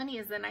what was funny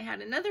is then I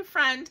had another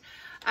friend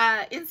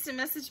instant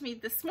message me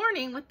this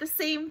morning with the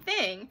same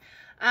thing.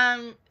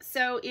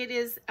 So it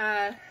is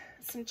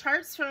some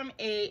charts from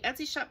a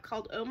Etsy shop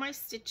called Oh My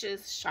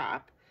Stitches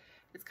Shop.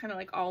 It's kind of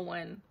like all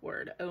one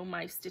word, Oh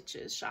My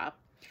Stitches Shop.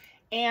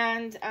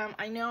 And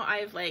I know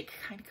I've like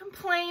kind of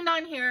complained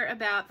on here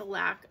about the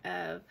lack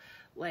of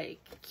like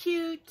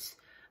cute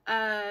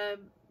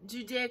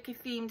Judaic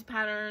themed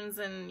patterns,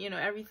 and you know,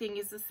 everything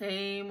is the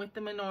same with the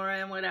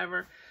menorah and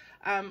whatever.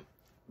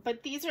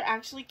 But these are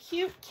actually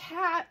cute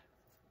cat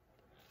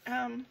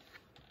Hanukkah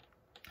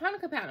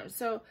patterns.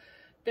 So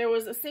there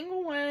was a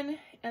single one,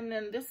 and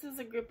then this is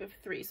a group of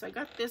 3. So I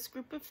got this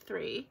group of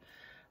 3.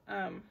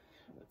 Let's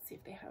see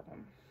if they have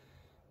them.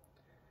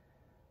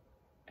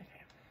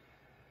 Okay.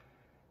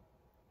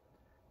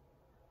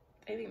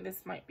 I think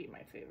this might be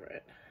my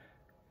favorite.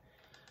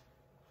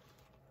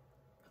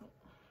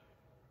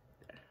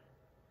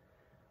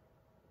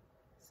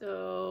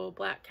 So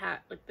black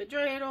cat with the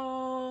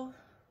dreidel,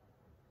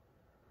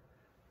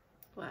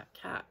 black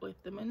cat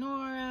with the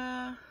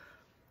menorah,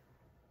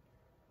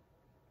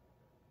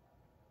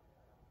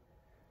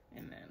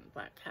 and then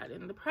black cat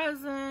in the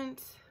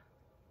present,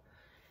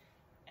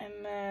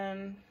 and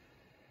then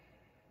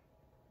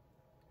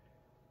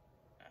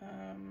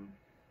and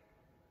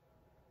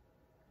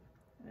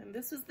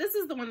this is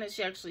the one that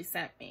she actually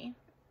sent me,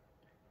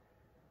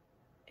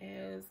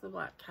 is the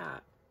black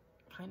cat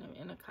kind of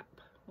in a cup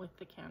with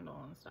the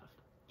candle and stuff.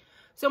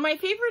 So my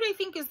favorite, I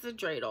think, is the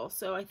dreidel.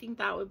 So I think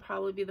that would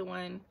probably be the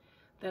one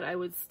that I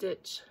would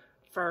stitch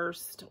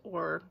first,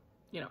 or,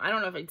 you know, I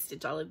don't know if I'd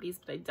stitch all of these,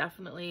 but I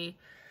definitely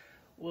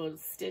will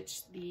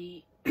stitch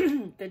the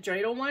the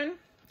dreidel one.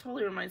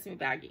 Totally reminds me of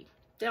baggy.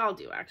 They all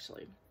do,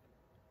 actually.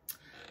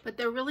 But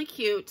they're really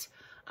cute.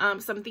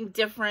 Something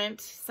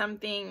different,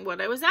 something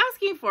what I was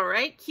asking for,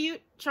 right?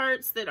 Cute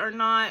charts that are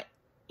not,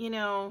 you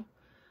know,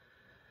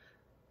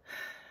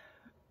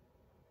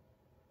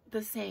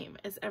 the same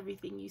as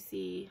everything you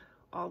see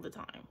all the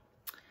time.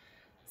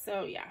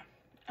 So yeah,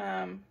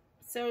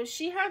 so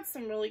she had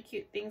some really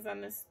cute things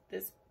on this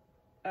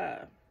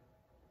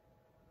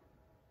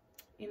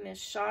in this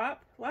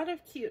shop. A lot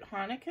of cute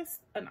Hanukkah,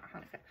 not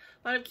Hanukkah,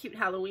 a lot of cute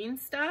Halloween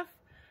stuff,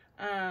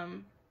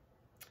 and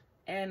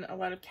a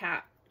lot of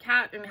cat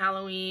and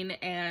Halloween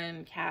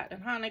and cat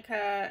and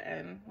Hanukkah.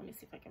 And let me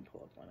see if I can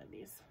pull up one of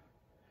these.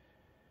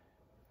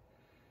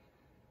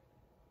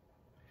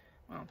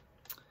 Well,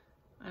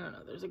 I don't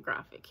know, there's a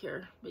graphic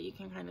here, but you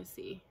can kind of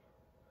see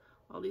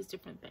all these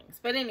different things.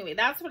 But anyway,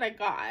 that's what I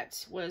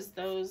got, was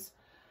those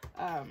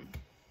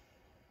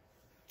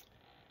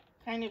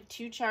kind of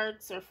 2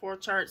 charts or 4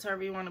 charts,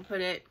 however you want to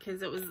put it,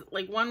 because it was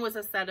like, one was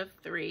a set of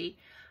 3.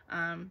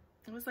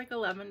 It was like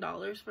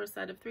 $11 for a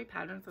set of 3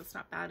 patterns. That's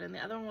not bad. And the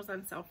other one was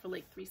on sale for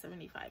like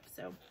 $3.75.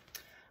 So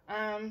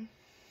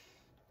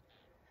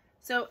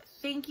so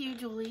thank you,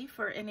 Julie,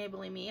 for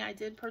enabling me. I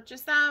did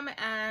purchase them,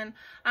 and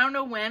I don't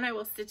know when I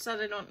will stitch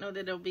that. I don't know that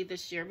it'll be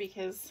this year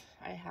because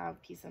I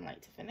have Peace and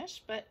Light to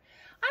finish, but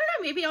I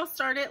don't know, maybe I'll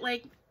start it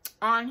like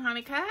on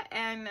Hanukkah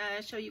and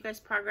show you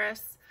guys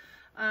progress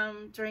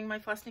during my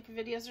Flossnukkah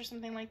videos or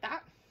something like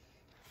that.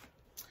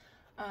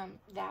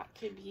 That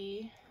could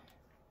be,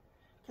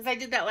 because I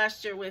did that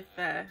last year with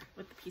the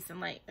Peace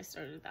and Light. I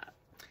started that.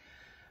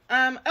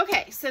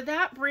 Okay, so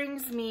that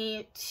brings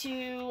me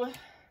to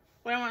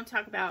what I want to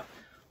talk about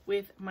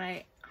with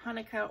my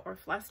Hanukkah or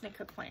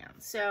Flossnukkah plan.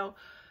 So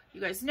you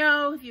guys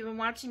know, if you've been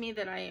watching me,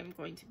 that I am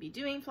going to be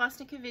doing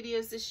Flossnukkah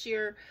videos this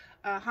year.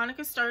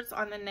 Hanukkah starts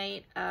on the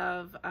night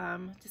of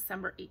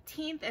December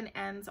 18th and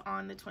ends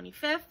on the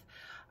 25th.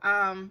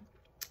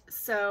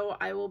 So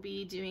I will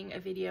be doing a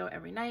video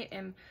every night,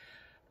 and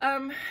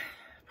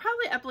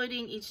probably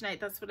uploading each night.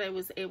 That's what I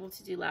was able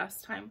to do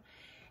last time.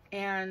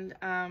 And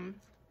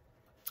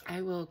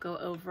I will go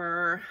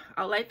over,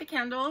 I'll light the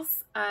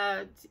candles,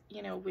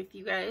 you know, with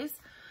you guys.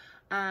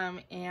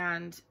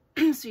 And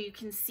so you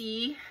can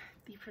see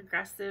the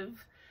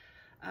progressive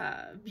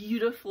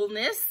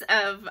beautifulness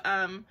of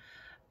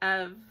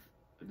the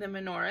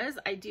menorahs.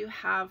 I do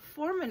have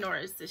 4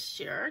 menorahs this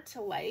year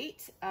to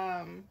light.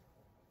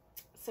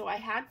 So I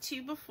had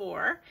 2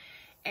 before,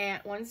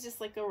 and one's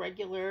just like a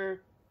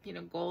regular, you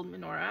know, gold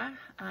menorah.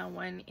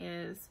 One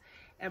is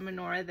a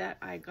menorah that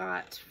I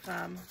got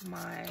from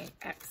my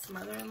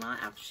ex-mother-in-law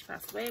after she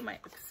passed away. My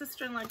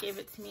ex-sister-in-law gave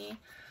it to me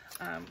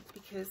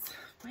because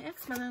my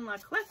ex-mother-in-law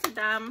collected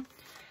them,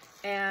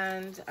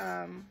 and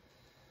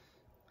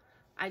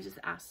I just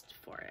asked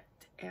for it,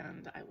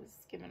 and I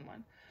was given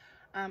one.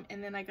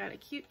 And then I got a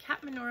cute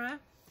cat menorah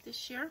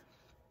this year,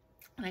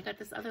 and I got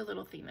this other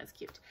little thing that's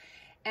cute.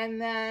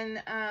 And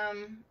then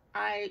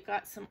I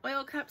got some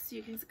oil cups so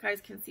you guys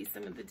can see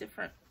some of the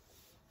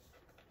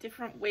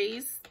different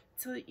ways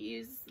to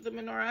use the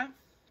menorah.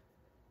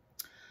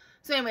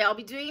 So anyway, I'll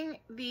be doing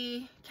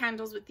the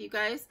candles with you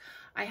guys.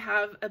 I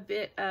have a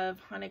bit of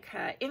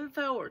Hanukkah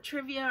info or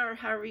trivia or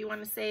however you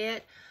want to say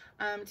it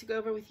to go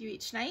over with you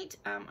each night.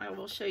 I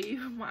will show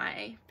you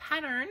my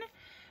pattern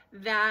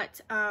that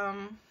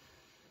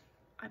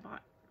I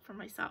bought for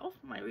myself,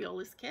 my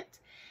Realist kit.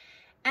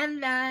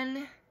 And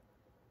then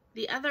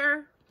the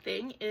other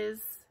thing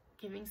is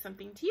giving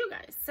something to you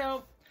guys.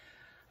 So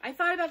I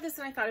thought about this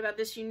and I thought about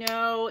this. You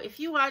know, if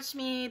you watch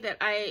me, that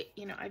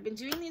I've been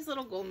doing these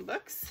little golden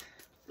books,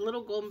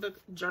 little golden book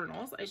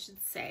journals, I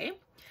should say.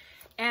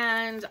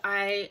 And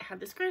I had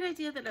this great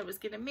idea that I was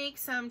going to make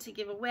some to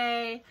give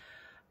away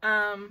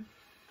during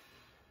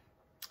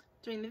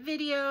the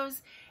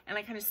videos. And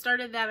I kind of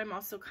started that. I'm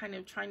also kind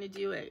of trying to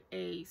do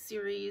a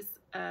series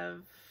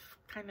of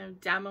kind of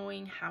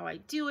demoing how I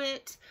do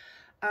it.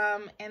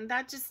 And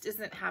that just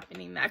isn't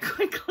happening that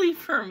quickly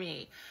for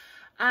me.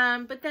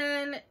 But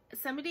then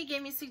somebody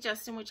gave me a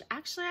suggestion, which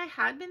actually I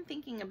had been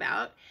thinking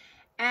about.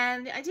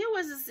 And the idea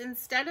was, is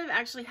instead of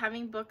actually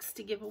having books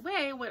to give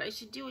away, what I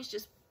should do is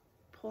just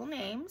pull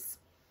names.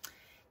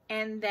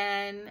 And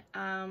then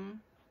I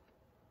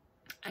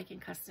can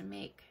custom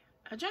make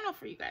a journal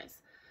for you guys.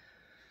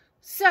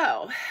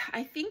 So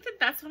I think that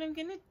that's what I'm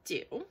going to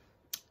do.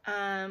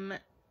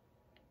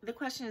 The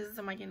question is,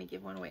 am I going to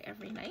give one away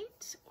every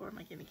night? Or am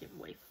I going to give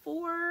away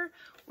 4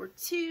 or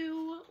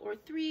 2 or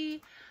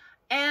 3?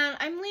 And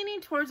I'm leaning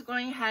towards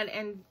going ahead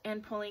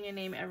and pulling a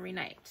name every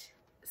night.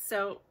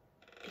 So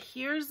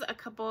here's a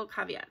couple of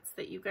caveats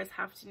that you guys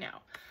have to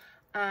know.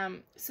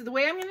 So the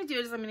way I'm going to do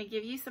it is I'm going to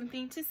give you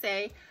something to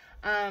say.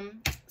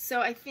 So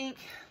I think,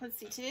 let's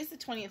see, today's the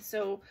 20th.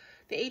 So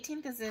the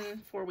 18th is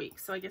in 4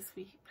 weeks. So I guess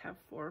we have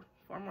four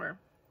more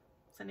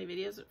Sunday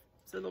videos.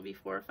 So there'll be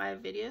 4 or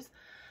 5 videos.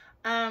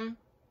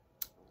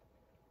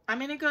 I'm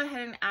going to go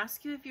ahead and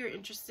ask you if you're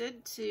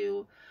interested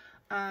to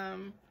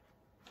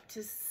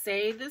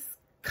say this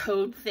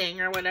code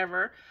thing or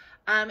whatever.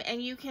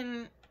 And you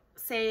can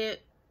say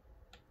it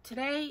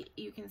today,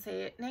 you can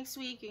say it next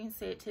week, you can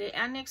say it today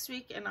and next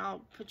week, and I'll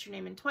put your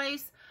name in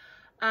twice.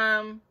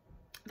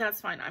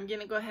 That's fine. I'm going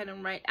to go ahead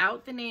and write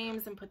out the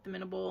names and put them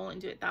in a bowl and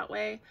do it that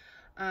way.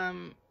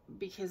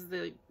 Because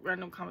the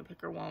random comment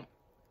picker won't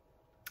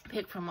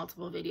pick from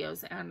multiple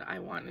videos, and I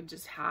want to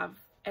just have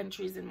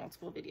entries in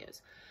multiple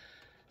videos.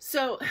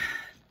 So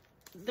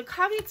the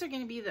caveats are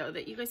going to be, though,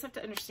 that you guys have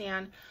to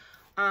understand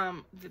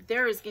that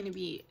there is going to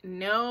be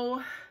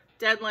no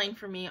deadline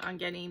for me on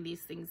getting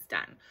these things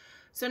done.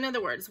 So in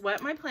other words,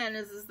 what my plan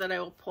is that I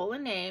will pull a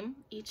name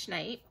each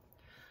night.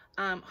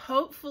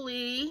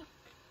 Hopefully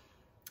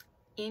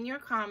in your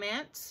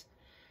comment,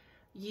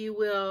 you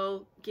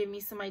will give me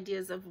some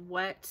ideas of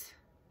what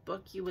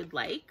book you would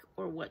like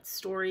or what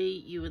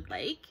story you would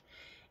like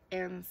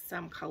and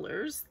some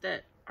colors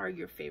that are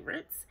your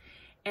favorites.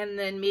 And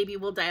then maybe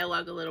we'll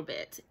dialogue a little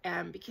bit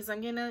because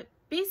I'm going to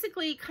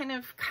basically kind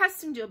of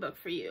custom do a book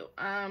for you.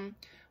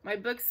 My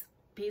books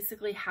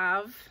basically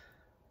have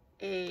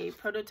a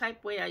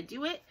prototype way I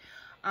do it.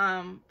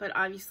 But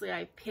obviously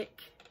I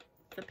pick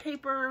the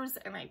papers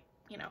and I,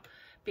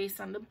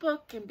 based on the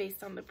book and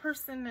based on the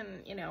person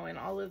and, and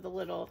all of the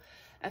little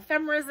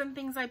ephemeras and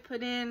things I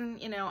put in,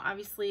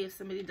 obviously if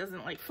somebody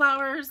doesn't like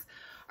flowers,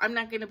 I'm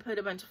not going to put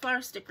a bunch of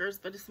flower stickers,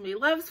 but if somebody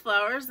loves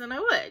flowers, then I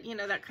would,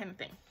 that kind of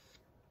thing.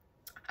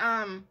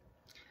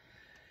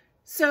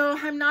 So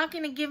I'm not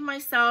going to give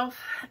myself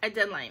a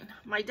deadline.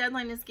 My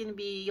deadline is going to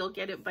be, you'll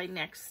get it by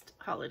next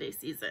holiday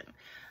season.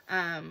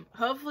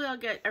 Hopefully I'll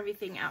get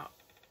everything out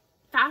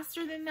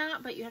faster than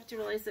that, but you have to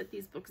realize that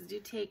these books do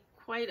take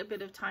quite a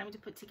bit of time to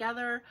put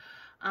together.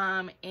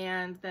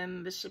 And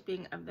then the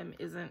shipping of them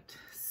isn't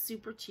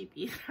super cheap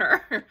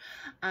either.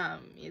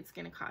 It's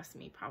going to cost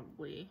me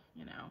probably,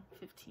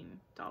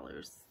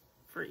 $15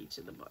 for each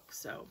of the books.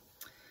 So,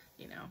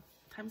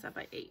 times that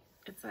by 8.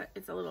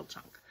 It's a little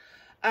chunk.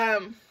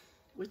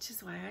 Which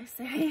is why I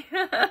say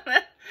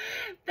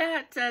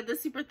that the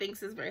super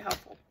thanks is very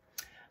helpful.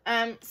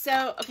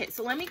 Okay,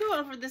 so let me go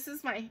over, this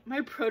is my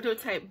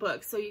prototype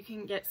book, so you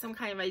can get some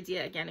kind of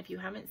idea, again, if you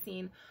haven't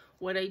seen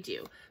what I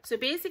do. So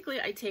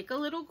basically, I take a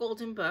little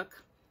golden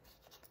book,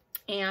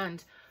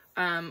 and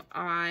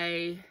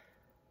I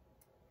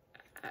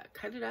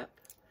cut it up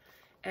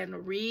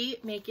and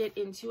remake it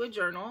into a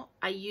journal.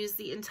 I use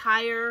the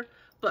entire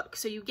book,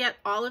 so you get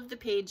all of the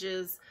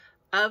pages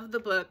of the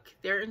book.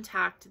 They're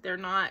intact. They're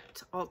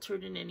not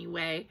altered in any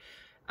way.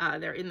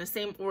 They're in the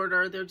same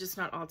order. They're just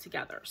not all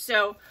together.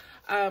 So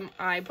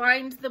I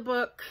bind the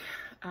book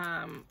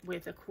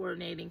with a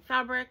coordinating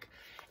fabric,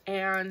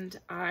 and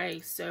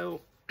I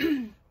sew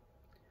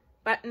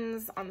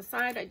buttons on the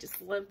side. I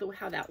just love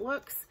how that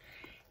looks.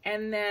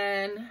 And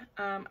then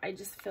I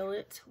just fill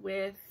it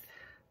with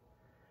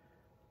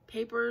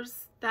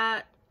papers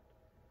that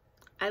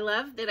I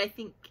love, that I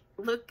think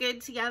look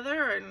good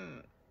together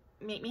and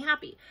make me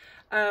happy.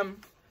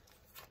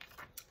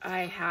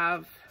 I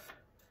have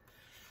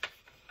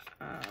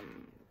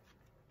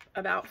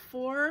about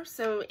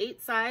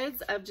 8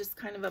 sides of just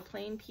kind of a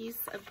plain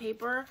piece of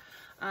paper,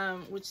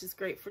 which is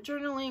great for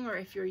journaling, or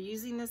if you're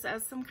using this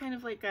as some kind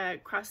of like a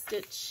cross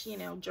stitch,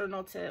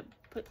 journal to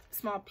put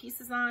small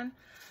pieces on.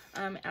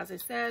 As I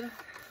said,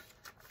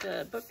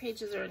 the book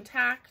pages are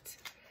intact.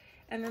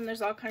 And then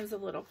there's all kinds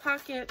of little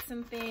pockets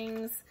and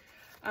things.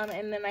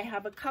 And then I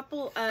have a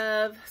couple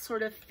of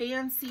sort of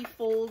fancy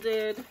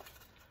folded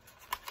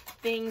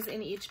things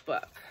in each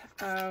book.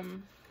 I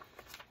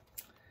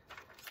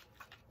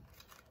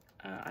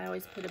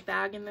always put a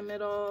bag in the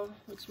middle,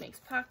 which makes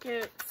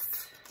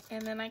pockets.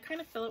 And then I kind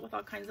of fill it with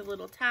all kinds of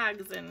little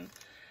tags and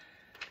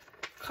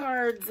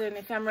cards and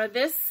ephemera.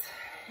 This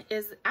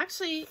is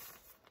actually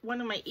one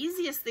of my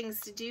easiest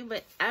things to do,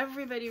 but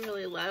everybody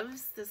really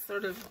loves this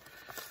sort of,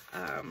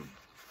 I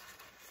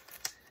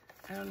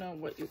don't know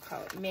what you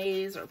call it,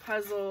 maze or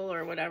puzzle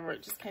or whatever.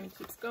 It just kind of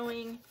keeps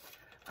going.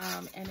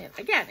 And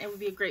again, it would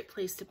be a great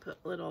place to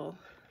put little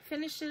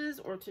finishes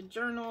or to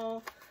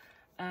journal.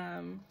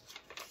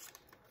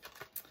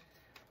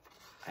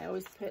 I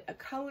always put a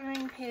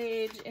coloring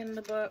page in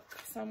the book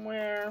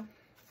somewhere.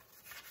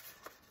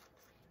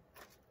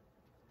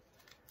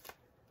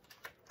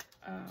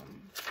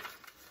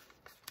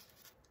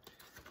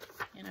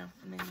 You know,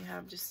 and then you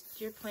have just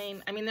your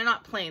plain, I mean, they're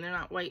not plain, they're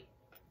not white,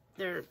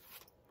 they're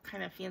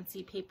kind of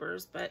fancy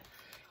papers, but,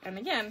 and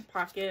again,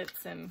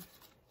 pockets and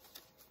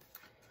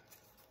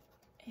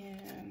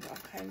all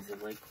kinds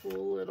of like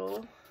cool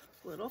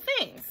little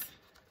things,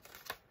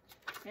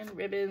 and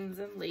ribbons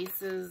and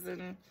laces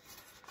and,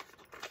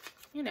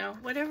 you know,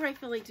 whatever I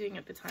feel like doing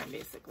at the time,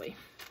 basically.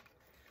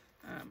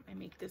 I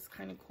make this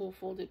kind of cool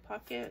folded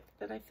pocket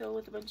that I fill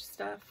with a bunch of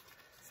stuff.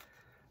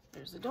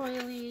 There's a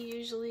doily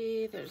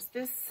usually. There's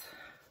this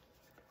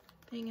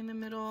thing in the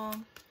middle.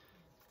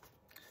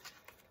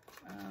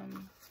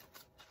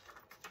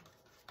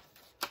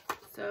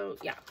 So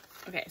yeah,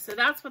 okay, so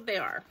that's what they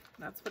are.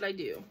 That's what I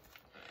do.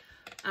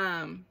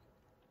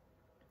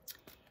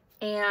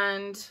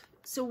 And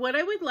so what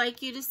I would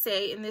like you to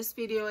say in this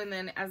video, and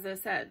then as I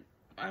said,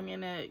 I'm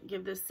gonna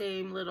give the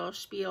same little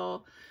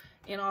spiel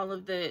in all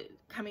of the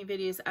coming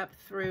videos up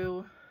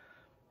through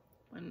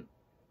when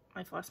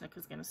my Flossnukkah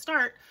is gonna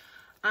start.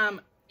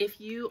 If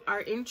you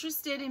are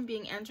interested in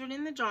being entered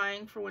in the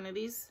drawing for one of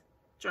these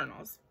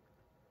journals,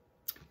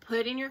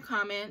 put in your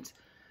comment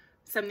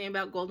something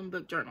about Golden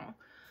Book Journal.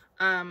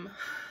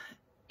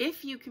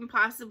 If you can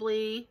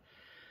possibly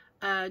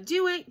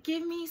do it,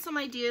 give me some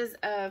ideas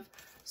of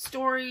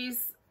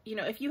stories. You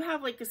know, if you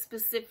have like a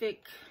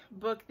specific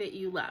book that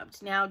you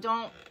loved. Now,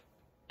 don't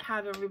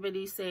have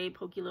everybody say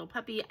Pokey Little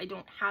Puppy. I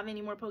don't have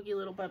any more Pokey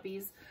Little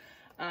Puppies.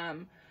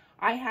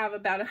 I have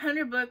about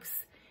 100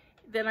 books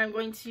that I'm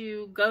going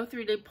to go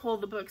through to pull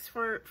the books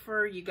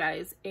for you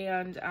guys,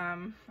 and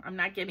I'm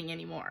not getting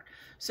any more.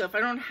 So if I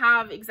don't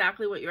have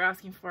exactly what you're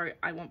asking for,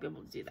 I won't be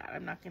able to do that.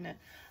 I'm not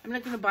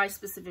gonna buy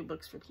specific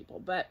books for people,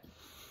 but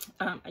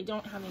I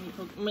don't have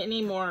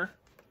any more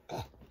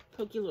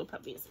Pokey Little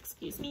Puppies,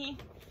 excuse me.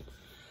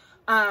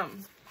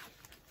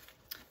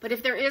 But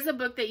if there is a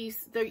book that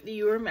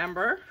you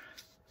remember,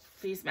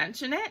 please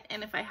mention it,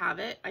 and if I have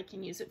it, I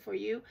can use it for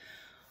you.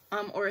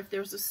 Or if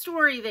there's a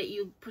story that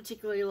you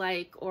particularly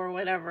like or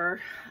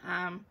whatever,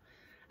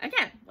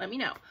 again, let me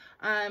know.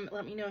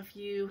 Let me know if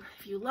you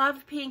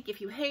love pink,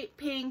 if you hate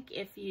pink,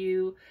 if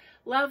you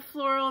love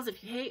florals,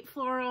 if you hate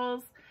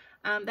florals,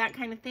 that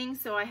kind of thing,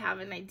 so I have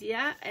an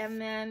idea.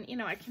 And then, you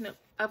know, I can,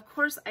 of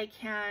course, I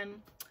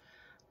can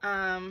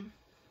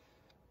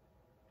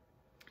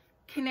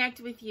connect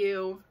with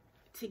you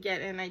to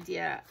get an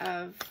idea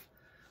of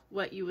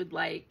what you would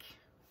like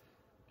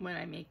when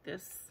I make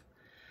this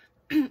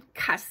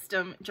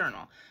custom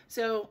journal.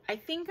 So I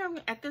think I'm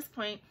at this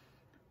point,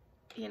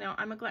 you know,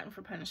 I'm a glutton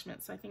for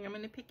punishment, so I think I'm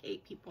going to pick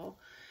 8 people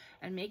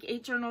and make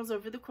 8 journals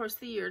over the course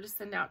of the year to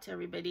send out to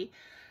everybody.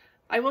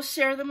 I will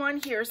share them on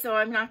here, so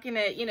I'm not going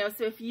to, you know,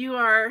 so if you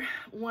are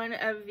one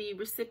of the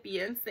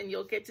recipients, then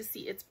you'll get to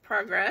see its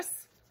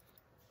progress.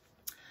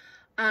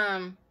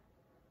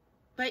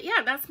 But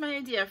yeah, that's my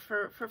idea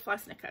for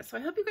Flossnukkah. So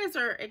I hope you guys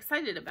are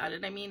excited about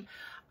it. I mean,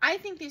 I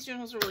think these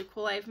journals are really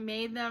cool. I've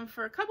made them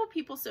for a couple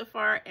people so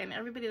far, and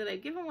everybody that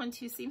I've given one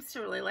to seems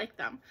to really like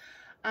them.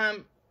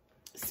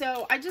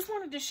 So I just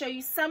wanted to show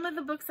you some of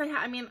the books I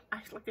have. I mean,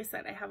 like I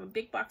said, I have a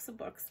big box of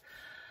books.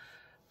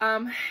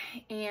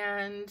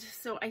 And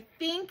so I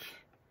think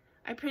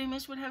I pretty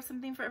much would have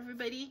something for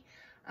everybody.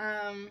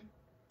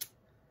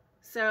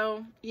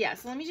 So yeah,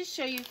 so let me just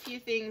show you a few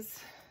things,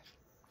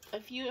 a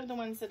few of the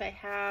ones that I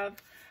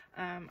have.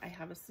 I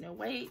have a Snow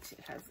White.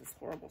 It has this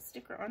horrible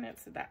sticker on it,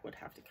 so that would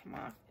have to come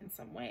off in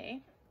some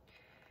way.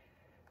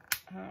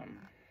 I don't know.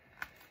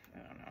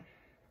 I'll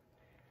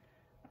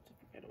have to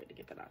figure out a way to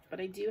get that off.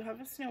 But I do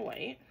have a Snow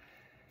White.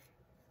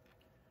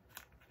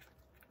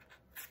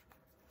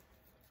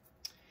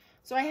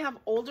 So I have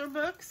older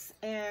books,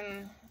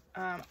 and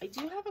I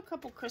do have a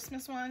couple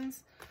Christmas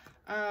ones,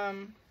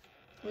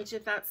 which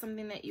if that's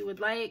something that you would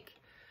like.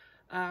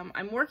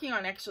 I'm working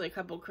on actually a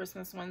couple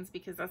Christmas ones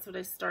because that's what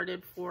I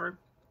started for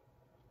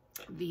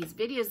these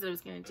videos that I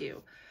was going to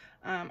do.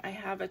 I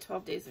have a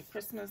 12 Days of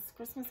Christmas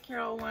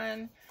Carol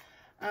one.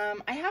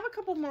 I have a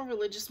couple more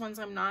religious ones.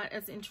 I'm not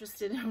as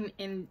interested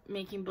in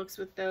making books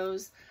with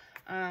those.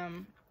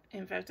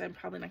 In fact, I'm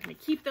probably not going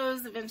to keep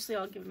those. Eventually,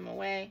 I'll give them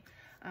away.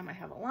 I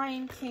have a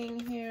Lion King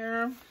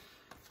here.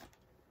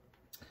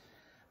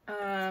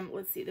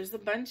 Let's see. There's a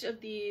bunch of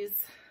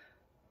these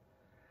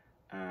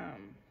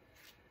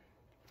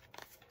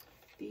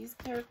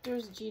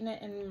characters, Gina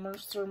and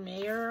Mercer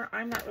Mayer.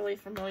 I'm not really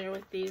familiar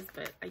with these,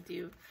 but I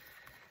do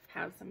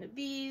have some of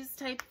these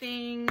type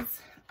things.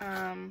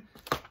 Hansel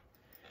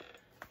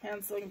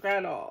and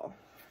Gretel.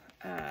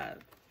 The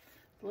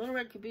Little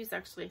Red Caboose,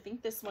 actually, I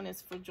think this one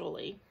is for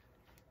Jolie.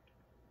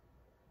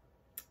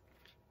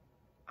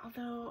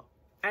 Although,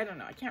 I don't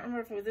know. I can't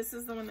remember if this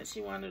is the one that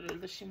she wanted or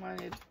that she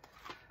wanted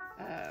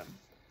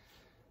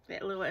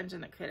that little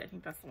engine that could. I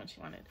think that's the one she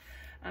wanted.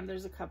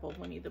 There's a couple of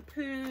Winnie the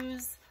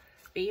Poohs,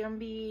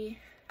 Bambi,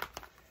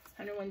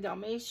 101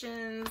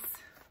 Dalmatians,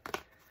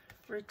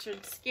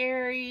 Richard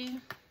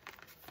Scarry.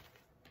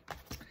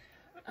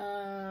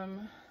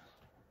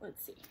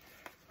 Let's see.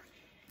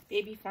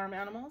 Baby farm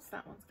animals.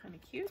 That one's kind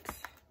of cute.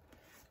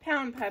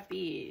 Pound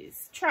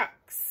puppies,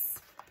 trucks.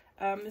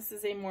 This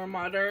is a more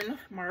modern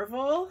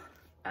Marvel.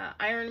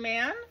 Iron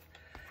Man.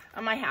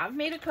 I have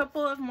made a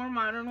couple of more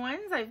modern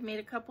ones. I've made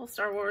a couple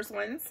Star Wars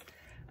ones.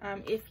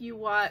 If you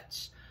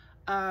watch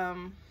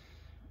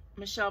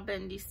Michelle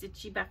Bendy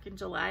Stitchy back in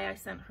July, I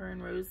sent her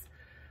and Rose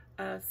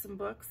some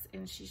books,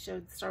 and she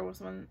showed the Star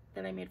Wars one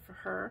that I made for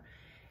her.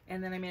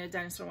 And then I made a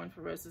dinosaur one for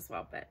Rose as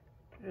well, but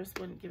Rose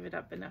wouldn't give it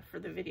up enough for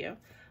the video.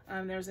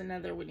 There's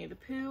another Winnie the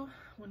Pooh,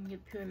 Winnie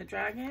the Pooh and the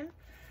Dragon,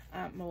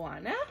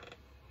 Moana.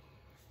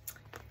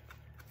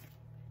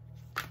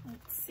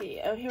 Let's see.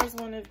 Oh, here's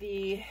one of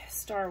the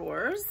Star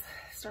Wars.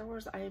 Star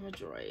Wars, I Am a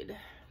Droid.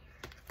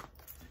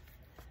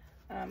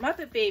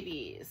 Muppet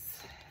Babies.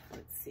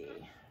 Let's see.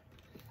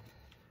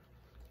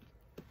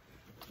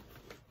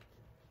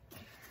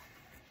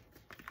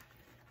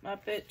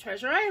 Muppet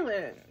Treasure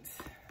Island.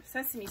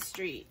 Sesame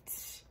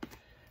Street.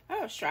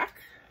 Oh, Shrek.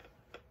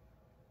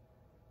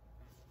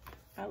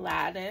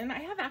 Aladdin. I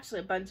have actually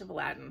a bunch of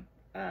Aladdin.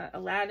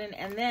 Aladdin,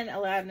 and then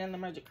Aladdin and the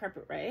Magic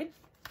Carpet Ride.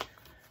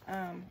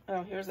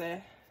 Oh, here's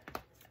a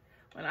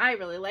one I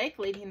really like,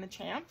 Lady and the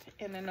Tramp,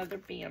 and another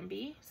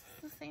Bambi. Is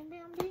this the same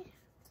Bambi?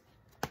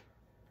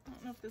 I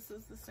don't know if this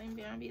is the same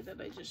Bambi that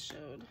I just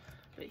showed,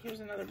 but here's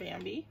another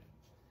Bambi.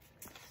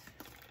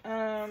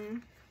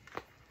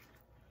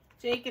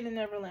 Jake and the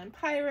Neverland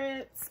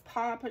Pirates,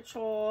 Paw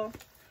Patrol.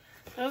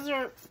 Those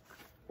are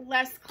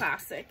less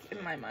classic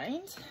in my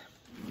mind.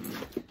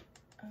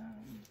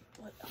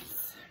 What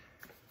else?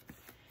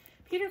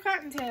 Peter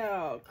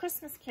Cottontail,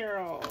 Christmas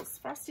Carols,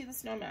 Frosty the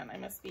Snowman. I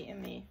must be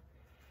in the...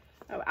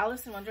 Oh,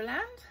 Alice in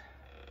Wonderland.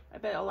 I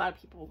bet a lot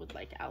of people would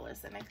like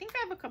Alice, and I think I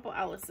have a couple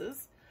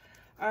Alices.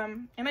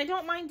 And I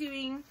don't mind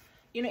doing,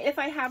 you know, if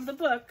I have the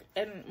book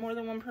and more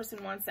than one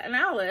person wants an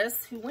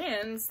Alice who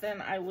wins,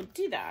 then I would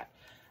do that.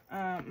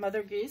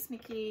 Mother Goose,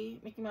 Mickey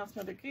Mouse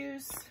Mother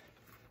Goose.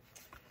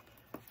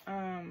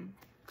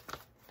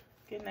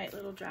 Good Night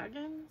Little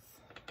Dragons.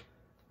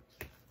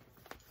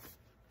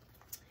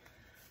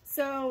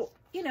 So,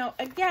 you know,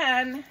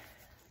 again,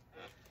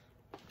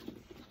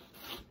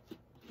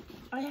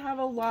 I have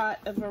a lot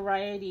of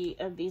variety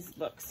of these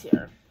books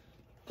here.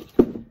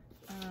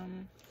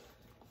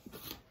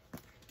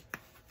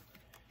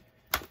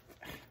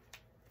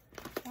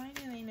 Why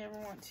do they never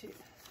want to?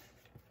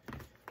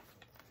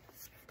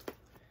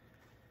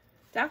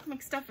 Doc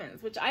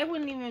McStuffins, which I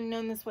wouldn't even have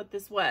known what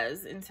this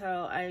was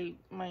until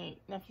my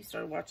nephew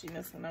started watching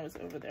this when I was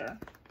over there.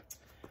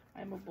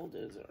 I'm a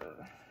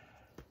bulldozer.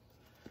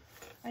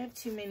 I have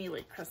too many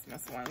like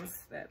Christmas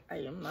ones that I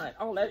am not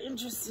all that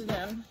interested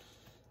in.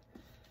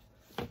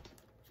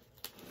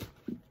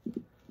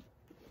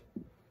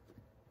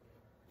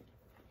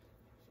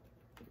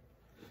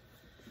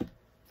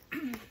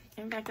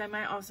 In fact, I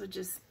might also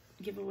just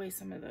give away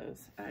some of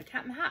those.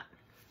 Cat in the Hat.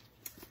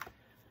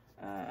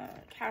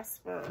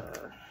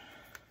 Casper.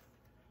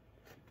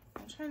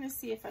 I'm trying to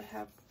see if I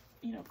have,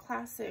 you know,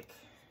 classic.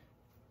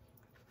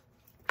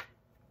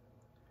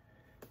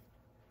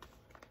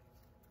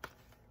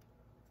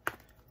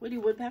 Woody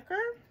Woodpecker.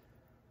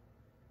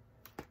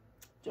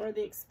 Dora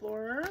the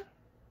Explorer.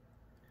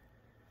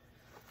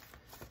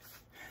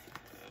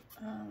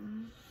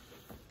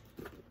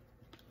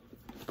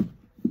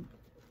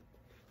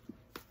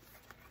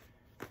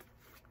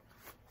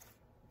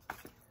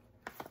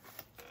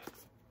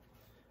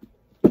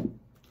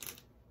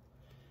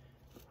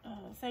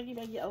 Saggy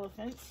Baggy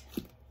Elephant.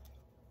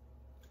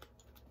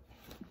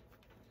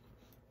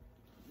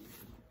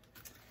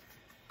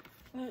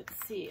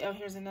 Let's see. Oh,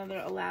 here's another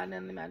Aladdin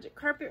and the Magic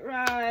Carpet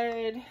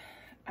Ride.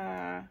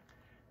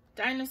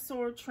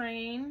 Dinosaur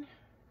Train.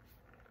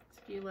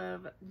 If you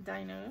love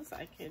dinos,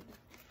 I could...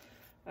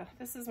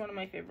 this is one of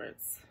my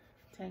favorites.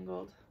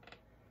 Tangled.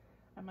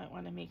 I might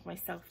want to make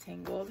myself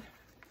Tangled.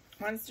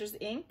 Monsters,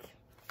 Inc.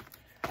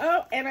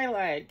 Oh, and I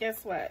lied.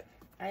 Guess what?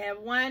 I have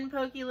one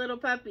pokey little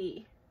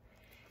puppy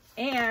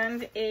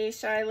and a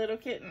shy little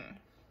kitten.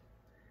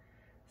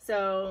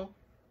 So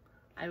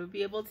I would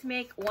be able to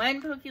make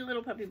one pokey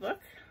little puppy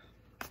book.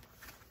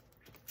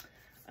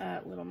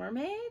 Little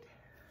Mermaid.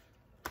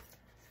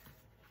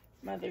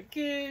 Mother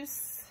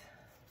Goose,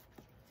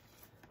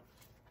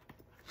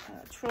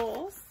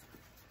 Trolls.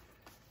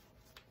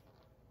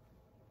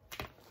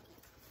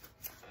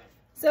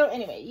 So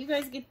anyway, you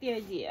guys get the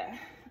idea.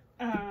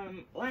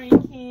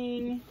 Lion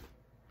King,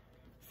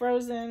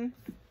 Frozen.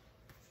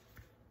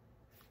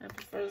 I have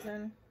a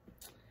Frozen.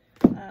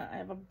 I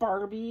have a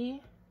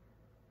Barbie,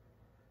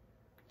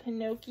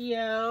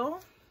 Pinocchio,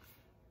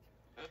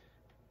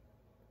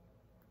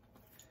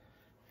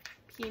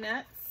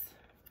 Peanuts.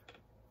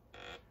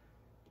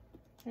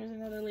 Here's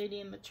another Lady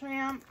and the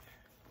Tramp.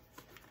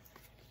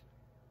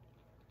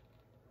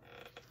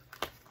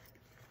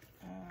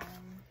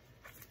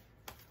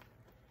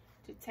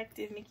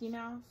 Detective Mickey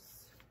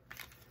Mouse,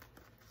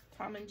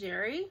 Tom and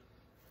Jerry.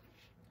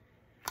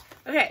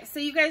 Okay, so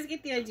you guys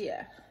get the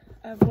idea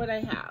of what I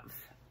have.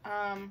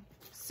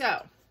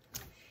 So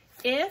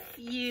if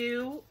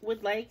you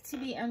would like to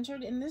be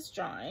entered in this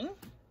drawing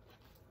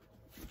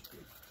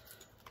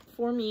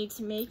for me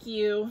to make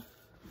you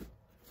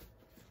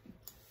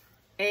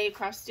a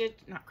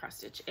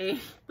a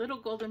little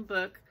golden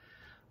book,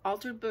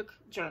 altered book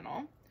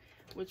journal,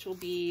 which will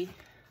be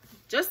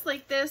just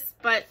like this,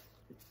 but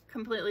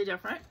completely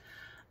different,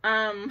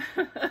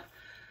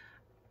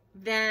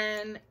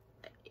 then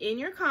in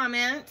your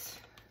comment,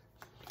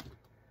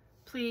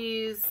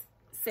 please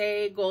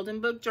say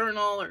golden book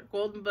journal or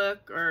golden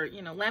book, or,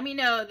 you know, let me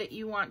know that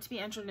you want to be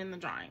entered in the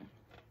drawing.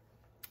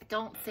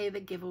 Don't say the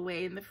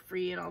giveaway and the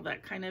free and all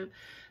that kind of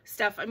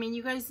stuff. I mean,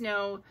 you guys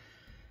know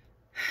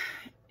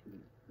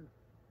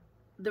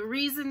the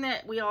reason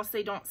that we all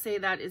say don't say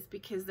that is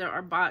because there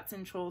are bots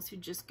and trolls who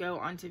just go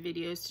onto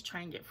videos to try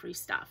and get free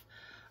stuff.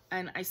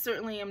 And I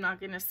certainly am not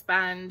going to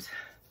spend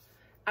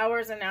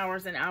hours and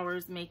hours and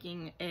hours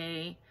making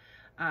a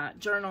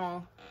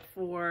journal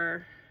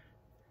for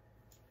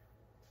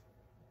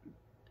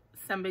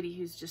somebody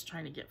who's just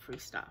trying to get free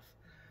stuff.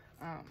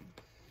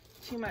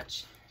 Too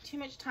much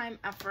time,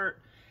 effort,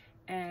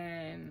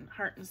 and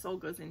heart and soul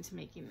goes into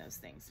making those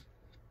things.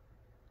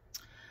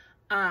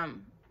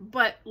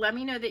 But let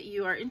me know that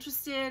you are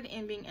interested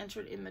in being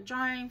entered in the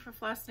drawing for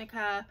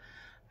Flossnukkah.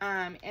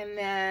 And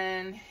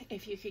then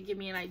if you could give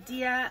me an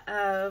idea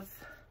of,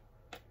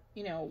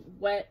 you know,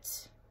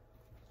 what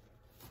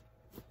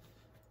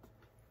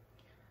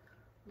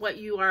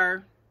you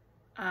are,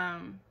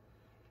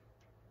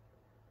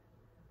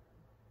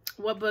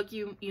 what book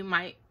you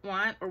might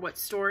want, or what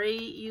story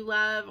you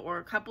love, or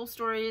a couple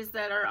stories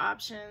that are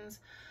options.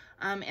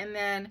 And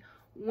then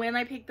when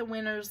I pick the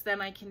winners,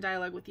 then I can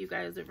dialogue with you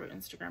guys over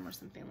Instagram or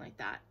something like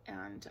that,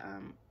 and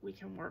I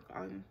can work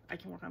on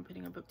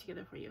putting a book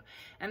together for you.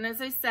 And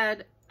as I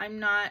said, I'm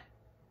not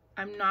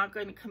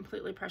going to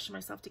completely pressure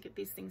myself to get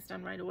these things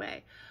done right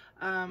away.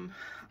 I'm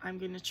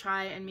going to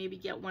try and maybe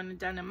get one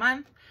done a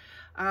month,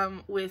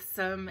 with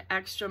some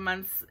extra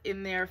months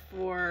in there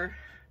for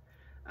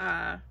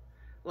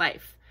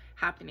life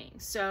happening.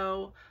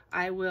 So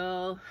I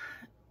will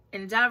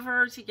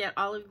endeavor to get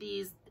all of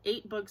these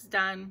 8 books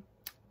done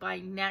by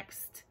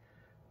next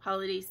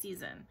holiday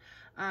season.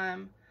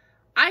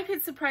 I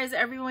could surprise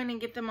everyone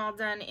and get them all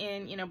done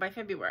in, you know, by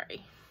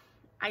February.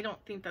 I don't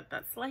think that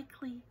that's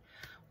likely,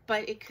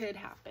 but it could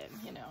happen.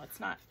 You know, it's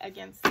not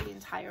against the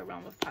entire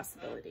realm of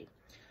possibility.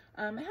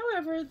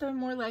 However, the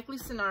more likely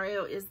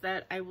scenario is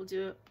that I will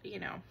do, you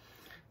know,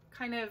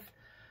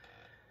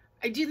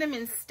 I do them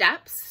in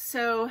steps.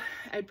 So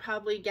I'd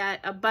probably get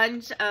a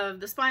bunch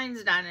of the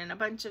spines done and a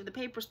bunch of the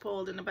papers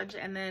pulled and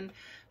and then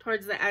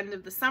towards the end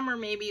of the summer,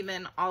 maybe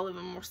then all of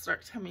them will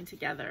start coming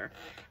together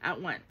at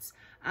once.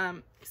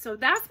 So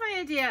that's my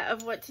idea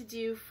of what to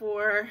do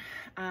for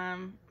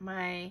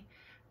my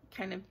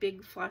kind of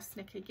big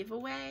Flossnukkah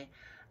giveaway.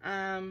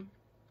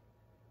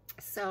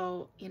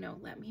 So, you know,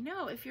 let me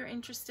know if you're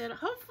interested.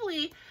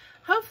 Hopefully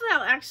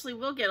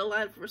will get a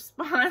lot of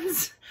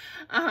response.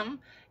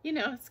 You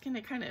know, it's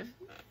gonna kind of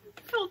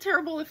feel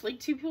terrible if like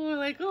 2 people are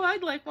like, oh,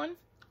 I'd like one.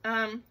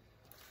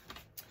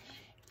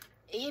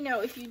 You know,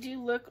 if you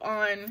do look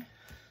on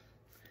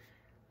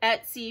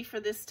Etsy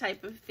for this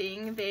type of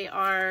thing, they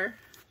are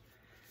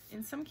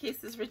in some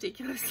cases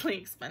ridiculously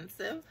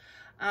expensive.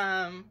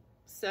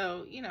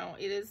 So, you know,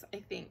 it is,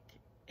 I think,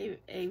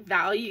 a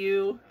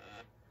value,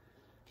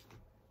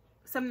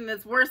 something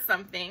that's worth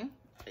something,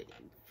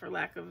 for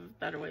lack of a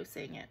better way of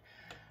saying it.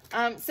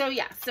 So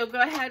yeah, so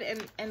go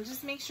ahead and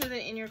just make sure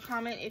that in your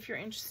comment, if you're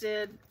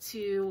interested,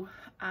 to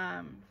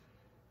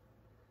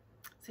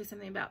say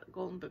something about the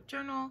Golden Book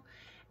Journal,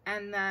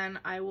 and then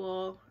I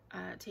will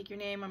take your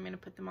name. I'm going to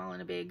put them all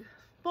in a big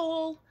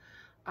bowl,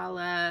 a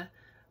la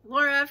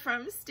Laura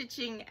from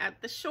Stitching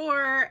at the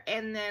Shore,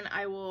 and then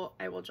I will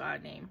draw a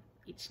name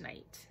each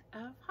night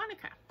of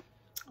Hanukkah,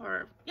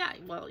 or yeah,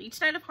 well, each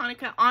night of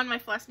Hanukkah on my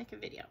Flossnukkah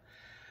video.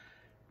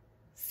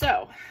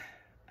 So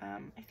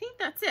I think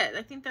that's it.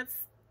 I think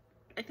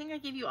I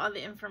gave you all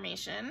the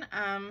information.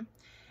 And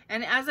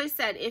as I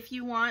said, if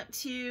you want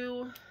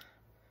to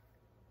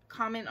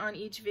comment on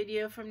each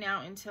video from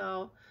now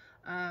until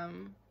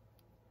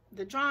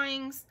the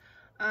drawings,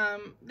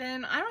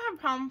 then I don't have a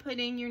problem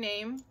putting your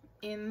name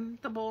in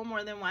the bowl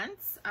more than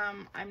once.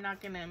 I'm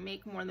not going to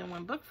make more than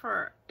one book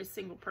for a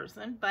single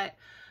person, but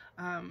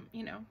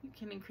you know, you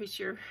can increase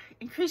your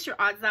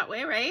odds that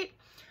way, right?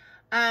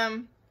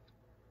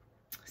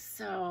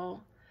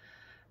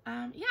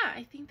 Yeah,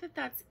 I think that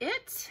that's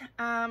it.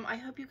 I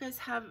hope you guys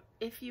have,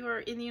 if you are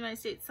in the United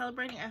States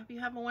celebrating, I hope you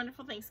have a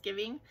wonderful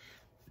Thanksgiving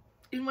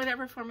in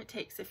whatever form it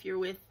takes. If you're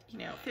with, you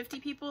know, 50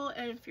 people,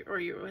 and or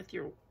you're with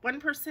your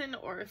one person,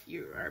 or if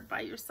you are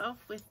by yourself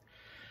with,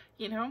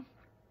 you know,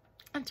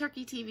 a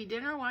turkey TV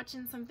dinner,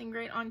 watching something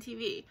great on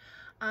TV.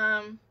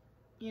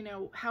 You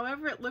know,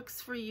 however it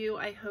looks for you,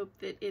 I hope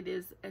that it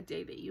is a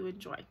day that you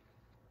enjoy.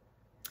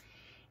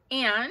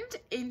 And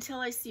until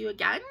I see you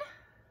again,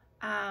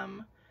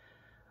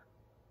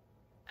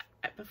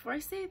 before I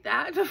say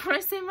that, before I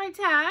say my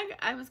tag,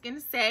 I was going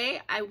to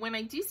say, when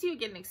I do see you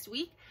again next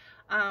week,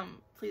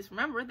 please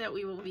remember that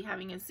we will be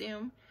having a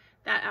Zoom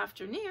that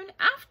afternoon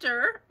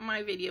after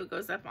my video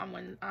goes up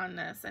on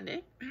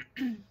Sunday.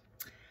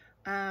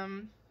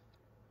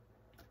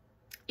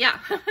 Yeah,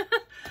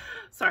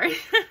 sorry.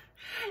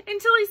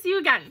 Until I see you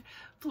again,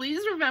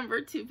 please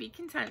remember to be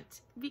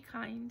content, be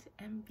kind,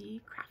 and be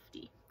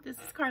crafty. This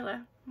is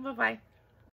Carla. Bye-bye.